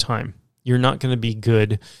period of time. You're not going to be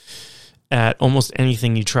good at almost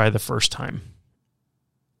anything you try the first time.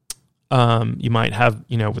 You might have,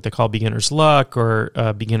 what they call beginner's luck or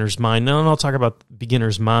beginner's mind. And I'll talk about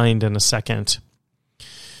beginner's mind in a second.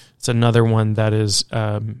 It's another one that is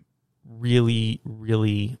really,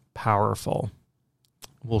 really powerful.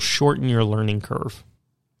 Will shorten your learning curve.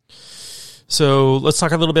 So let's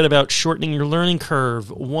talk a little bit about shortening your learning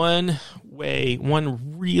curve. One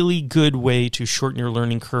really good way to shorten your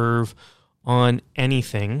learning curve on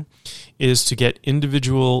anything is to get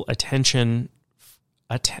individual attention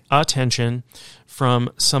from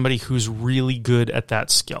somebody who's really good at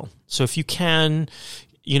that skill. So if you can,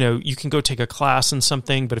 you can go take a class in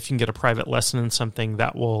something, but if you can get a private lesson in something,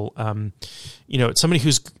 that will, it's somebody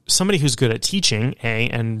who's good at teaching,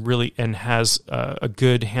 and has a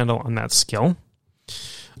good handle on that skill.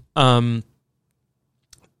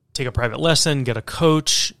 Take a private lesson, get a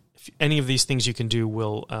coach. Any of these things you can do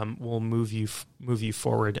will move you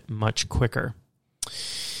forward much quicker.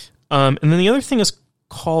 And then the other thing is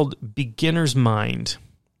called beginner's mind,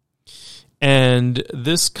 and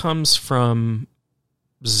this comes from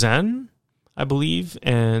Zen, I believe,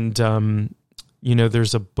 and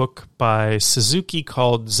there's a book by Suzuki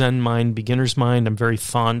called Zen Mind, Beginner's Mind. I'm very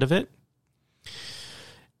fond of it.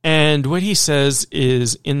 And what he says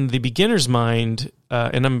is, in the beginner's mind,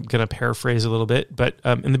 and I'm going to paraphrase a little bit, but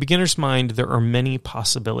in the beginner's mind, there are many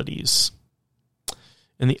possibilities.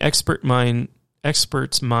 In the expert's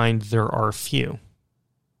mind, there are few.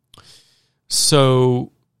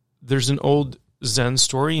 So there's an old Zen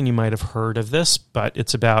story, and you might have heard of this, but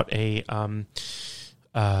it's about a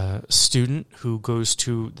student who goes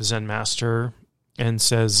to the Zen master and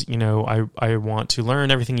says, I want to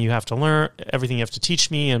learn everything you have to learn, everything you have to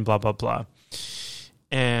teach me, and blah, blah, blah.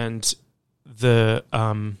 And the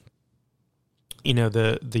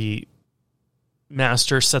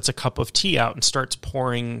master sets a cup of tea out and starts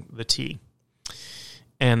pouring the tea.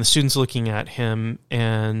 And the student's looking at him,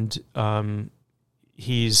 and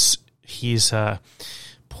he's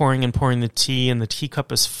pouring and pouring the tea, and the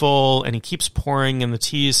teacup is full, and he keeps pouring, and the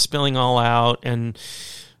tea is spilling all out. And the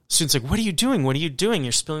student's like, "What are you doing? What are you doing?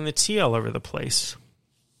 You're spilling the tea all over the place."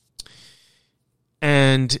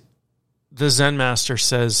 And the Zen master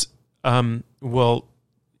says, well,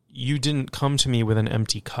 you didn't come to me with an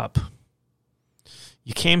empty cup.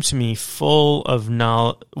 You came to me full of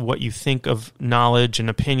what you think of knowledge and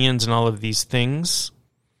opinions and all of these things.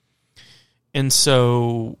 And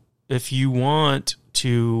so if you want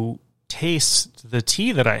to taste the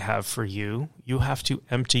tea that I have for you, you have to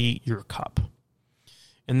empty your cup.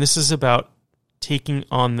 And this is about taking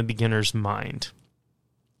on the beginner's mind.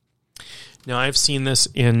 Now, I've seen this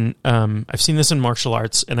in martial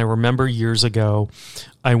arts, and I remember years ago,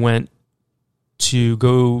 I went to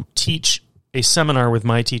go teach a seminar with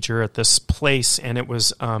my teacher at this place, and it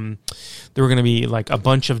was there were going to be like a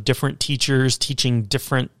bunch of different teachers teaching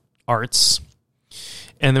different arts.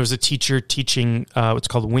 And there was a teacher teaching what's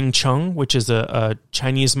called Wing Chun, which is a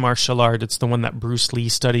Chinese martial art. It's the one that Bruce Lee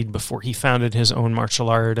studied before he founded his own martial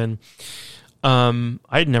art. And I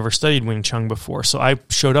had never studied Wing Chun before, so I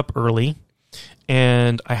showed up early,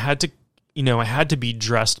 and I had to be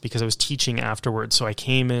dressed because I was teaching afterwards. So I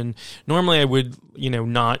came in. Normally, I would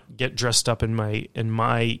not get dressed up in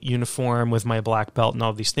my uniform with my black belt and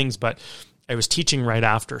all these things, but I was teaching right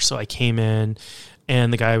after, so I came in.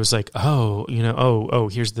 And the guy was like,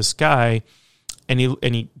 here's this guy. And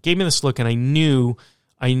he gave me this look, and I knew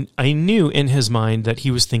in his mind that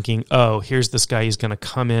he was thinking, here's this guy. He's going to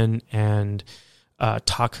come in and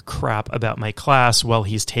talk crap about my class while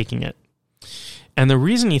he's taking it. And the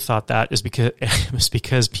reason he thought that is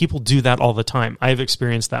because people do that all the time. I've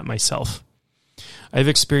experienced that myself. I've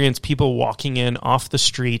experienced people walking in off the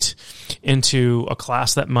street into a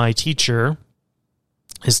class that my teacher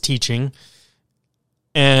is teaching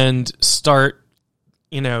and start,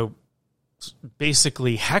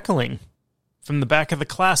 basically heckling from the back of the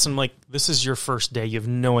class. I'm like, this is your first day. You have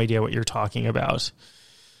no idea what you're talking about.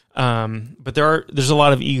 But there's a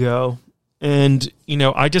lot of ego. And,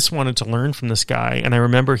 I just wanted to learn from this guy. And I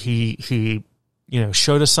remember he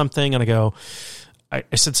showed us something, and I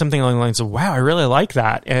said something along the lines of, wow, I really like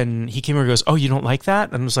that. And he came over and goes, oh, you don't like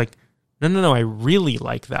that? And I was like, no, I really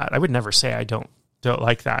like that. I would never say I don't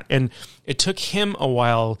like that. And it took him a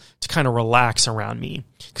while to kind of relax around me,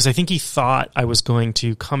 because I think he thought I was going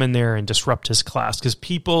to come in there and disrupt his class. Because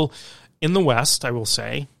people in the West, I will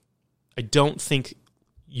say, I don't think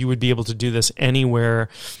you would be able to do this anywhere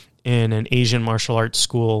in an Asian martial arts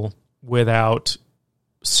school without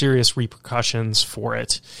serious repercussions for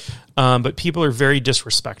it. But people are very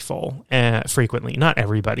disrespectful frequently. Not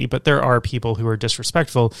everybody, but there are people who are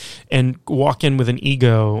disrespectful and walk in with an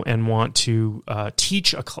ego and want to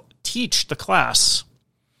teach the class.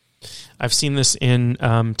 I've seen this in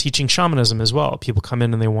teaching shamanism as well. People come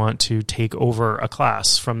in and they want to take over a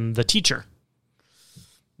class from the teacher.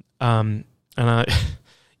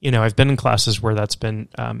 I've been in classes where that's been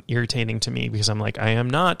irritating to me, because I'm like, I am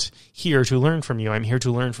not here to learn from you. I'm here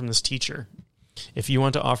to learn from this teacher. If you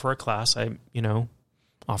want to offer a class,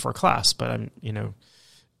 offer a class, but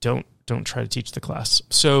don't try to teach the class.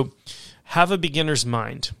 So have a beginner's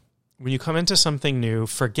mind. When you come into something new,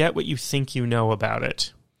 forget what you think you know about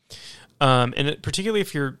it. Particularly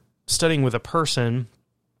if you're studying with a person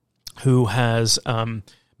who has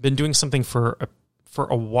been doing something for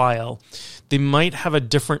a while, they might have a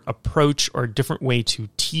different approach or a different way to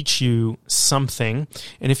teach you something.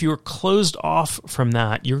 And if you are closed off from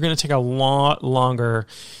that, you're going to take a lot longer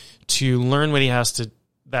to learn what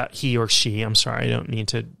he or she, I'm sorry, I don't mean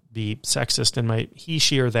to be sexist in my he,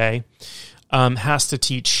 she, or they, has to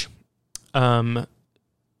teach. Drop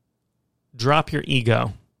your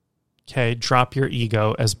ego. Okay, drop your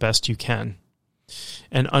ego as best you can.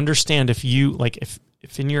 And understand if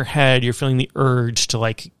in your head you're feeling the urge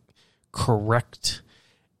to correct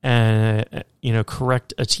a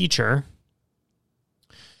teacher,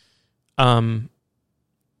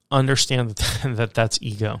 understand that that's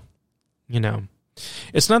ego.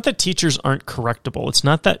 It's not that teachers aren't correctable. It's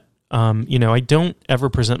not that I don't ever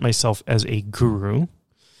present myself as a guru.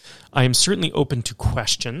 I am certainly open to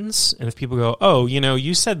questions. And if people go, oh,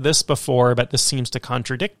 you said this before, but this seems to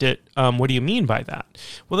contradict it. What do you mean by that?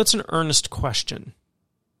 Well, that's an earnest question,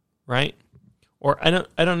 right? Or I don't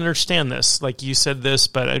understand this. Like you said this,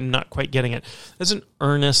 but I'm not quite getting it. That's an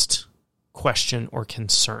earnest question or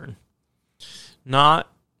concern. Not,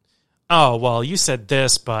 oh, well, you said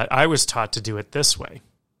this, but I was taught to do it this way.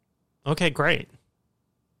 Okay, great.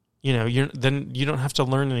 Then you don't have to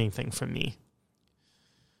learn anything from me.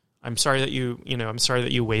 I'm sorry that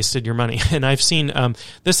you wasted your money. And I've seen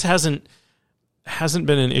this hasn't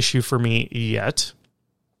been an issue for me yet.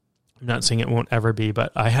 I'm not saying it won't ever be,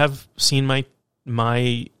 but I have seen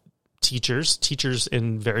my teachers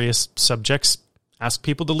in various subjects ask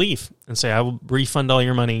people to leave and say, I will refund all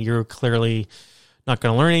your money. You're clearly not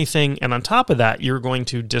going to learn anything. And on top of that, you're going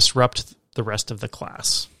to disrupt the rest of the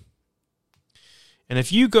class. And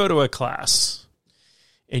if you go to a class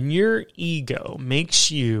and your ego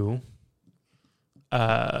makes you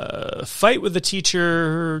fight with the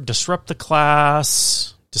teacher, disrupt the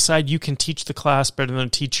class, decide you can teach the class better than a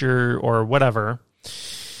teacher or whatever,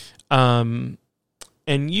 and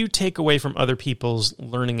you take away from other people's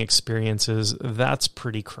learning experiences, that's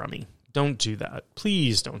pretty crummy. Don't do that.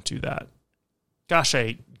 Please don't do that. Gosh,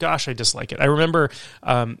 I dislike it. I remember,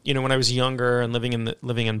 when I was younger and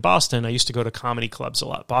living in Boston, I used to go to comedy clubs a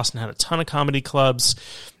lot. Boston had a ton of comedy clubs.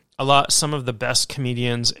 Some of the best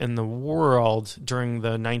comedians in the world during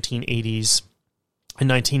the 1980s and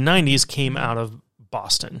 1990s came out of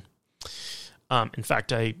Boston. In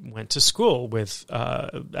fact, I went to school with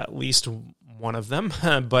at least one of them,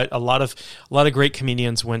 but a lot of great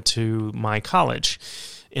comedians went to my college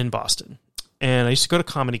in Boston. And I used to go to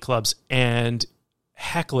comedy clubs, and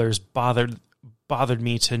hecklers bothered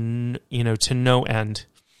me to no end,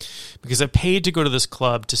 because I paid to go to this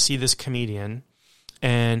club to see this comedian,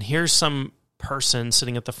 and here's some person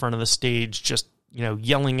sitting at the front of the stage just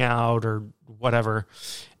yelling out or whatever,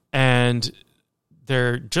 and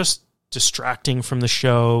they're just distracting from the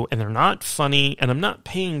show, and they're not funny, and I'm not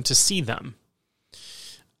paying to see them.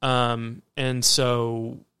 And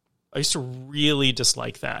so I used to really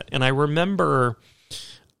dislike that. And I remember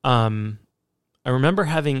seeing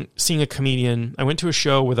a comedian. I went to a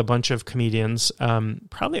show with a bunch of comedians. I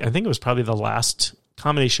think it was probably the last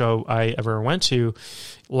comedy show I ever went to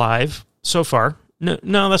live so far.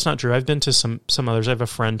 No, that's not true. I've been to some others. I have a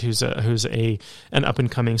friend who's an up and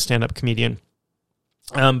coming stand-up comedian.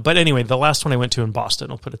 But anyway, the last one I went to in Boston,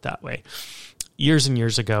 I'll put it that way, years and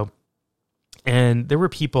years ago. And there were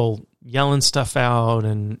people yelling stuff out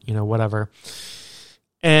and, whatever.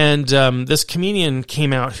 And this comedian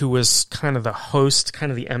came out who was kind of the host,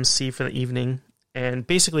 kind of the MC for the evening, and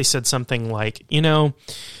basically said something like,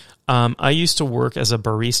 I used to work as a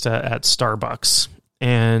barista at Starbucks.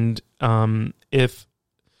 And if,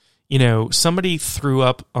 somebody threw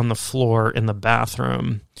up on the floor in the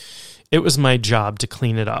bathroom, it was my job to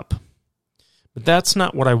clean it up. But that's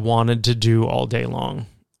not what I wanted to do all day long.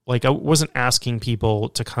 Like, I wasn't asking people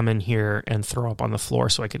to come in here and throw up on the floor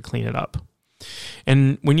so I could clean it up.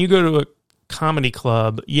 And when you go to a comedy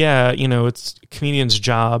club, it's a comedian's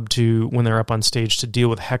job to, when they're up on stage, to deal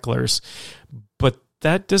with hecklers. But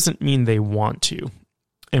that doesn't mean they want to.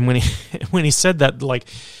 And when he said that, like,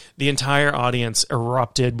 the entire audience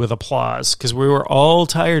erupted with applause because we were all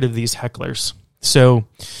tired of these hecklers. So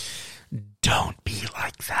don't be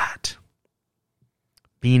like that.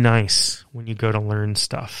 Be nice when you go to learn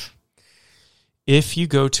stuff. If you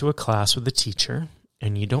go to a class with a teacher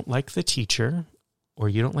and you don't like the teacher, or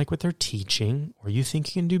you don't like what they're teaching, or you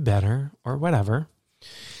think you can do better, or whatever,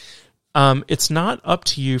 it's not up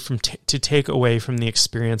to you to take away from the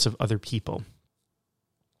experience of other people.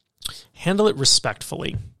 Handle it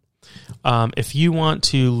respectfully. If you want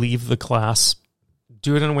to leave the class,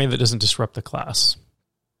 do it in a way that doesn't disrupt the class.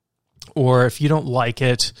 Or if you don't like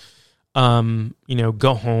it,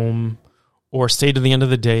 go home, or stay to the end of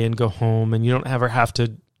the day and go home, and you don't ever have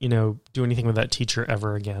to, do anything with that teacher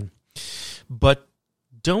ever again. But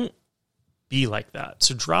don't be like that.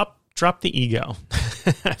 So drop the ego.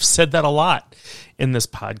 I've said that a lot in this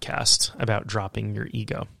podcast about dropping your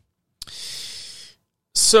ego.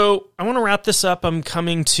 So I want to wrap this up. I'm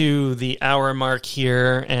coming to the hour mark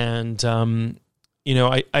here, and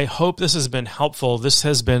I hope this has been helpful. This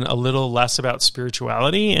has been a little less about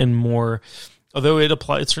spirituality and more, although it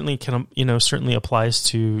certainly can, certainly applies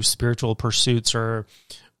to spiritual pursuits or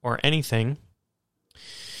anything.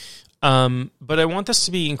 But I want this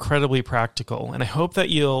to be incredibly practical, and I hope that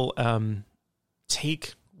you'll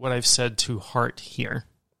take what I've said to heart here,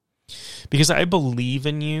 because I believe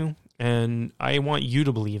in you, and I want you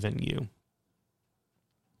to believe in you.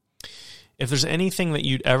 if there's anything that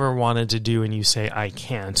you'd ever wanted to do and you say, I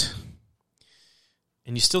can't,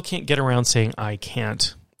 and you still can't get around saying, I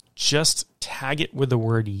can't, just tag it with the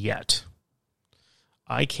word yet.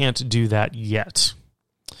 I can't do that yet.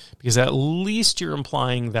 Because at least you're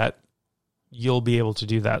implying that you'll be able to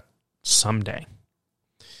do that someday.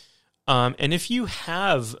 And if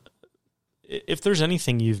there's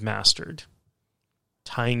anything you've mastered,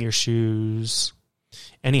 tying your shoes,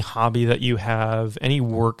 any hobby that you have, any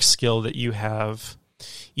work skill that you have,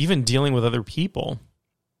 even dealing with other people,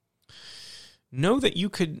 know that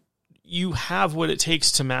you have what it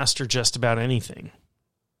takes to master just about anything.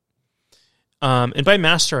 And by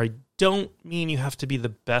master, I don't mean you have to be the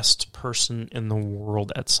best person in the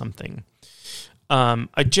world at something.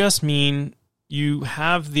 I just mean you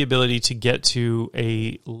have the ability to get to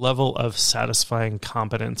a level of satisfying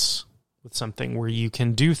competence with something where you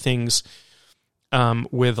can do things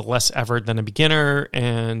with less effort than a beginner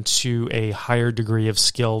and to a higher degree of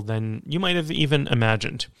skill than you might have even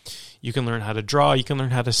imagined. You can learn how to draw, you can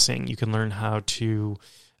learn how to sing, you can learn how to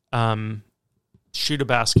shoot a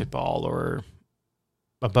basketball or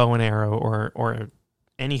a bow and arrow or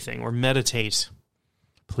anything, or meditate.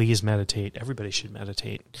 Please meditate. Everybody should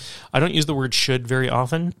meditate. I don't use the word should very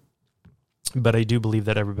often, but I do believe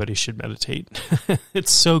that everybody should meditate.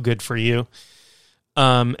 It's so good for you.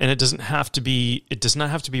 And it does not have to be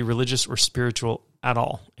religious or spiritual at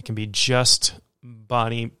all. It can be just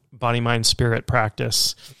body, mind, spirit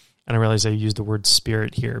practice. And I realize I used the word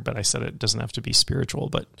spirit here, but I said it doesn't have to be spiritual.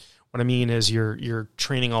 But what I mean is you're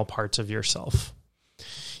training all parts of yourself.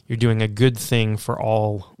 You're doing a good thing for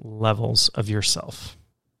all levels of yourself.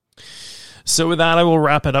 So with that, I will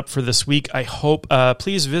wrap it up for this week. I hope,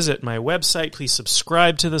 please visit my website. Please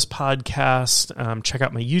subscribe to this podcast. Check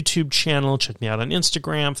out my YouTube channel. Check me out on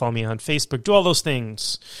Instagram. Follow me on Facebook. Do all those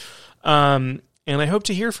things. And I hope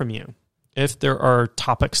to hear from you. If there are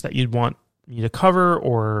topics that you'd want me to cover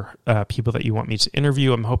or people that you want me to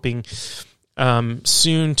interview, I'm hoping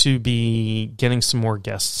soon to be getting some more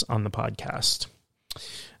guests on the podcast.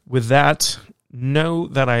 With that, know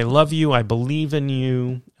that I love you, I believe in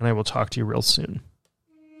you, and I will talk to you real soon.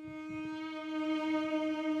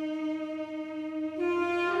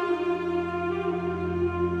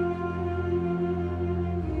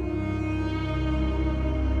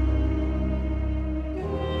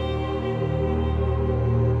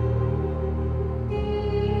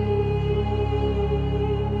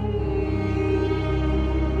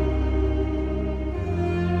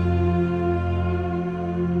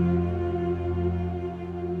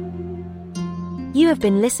 You have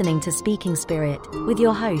been listening to Speaking Spirit with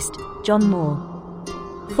your host, John Moore.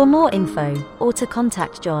 For more info or to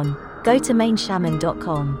contact John, go to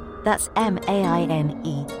mainshaman.com. That's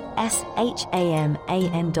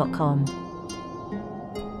maineshaman.com.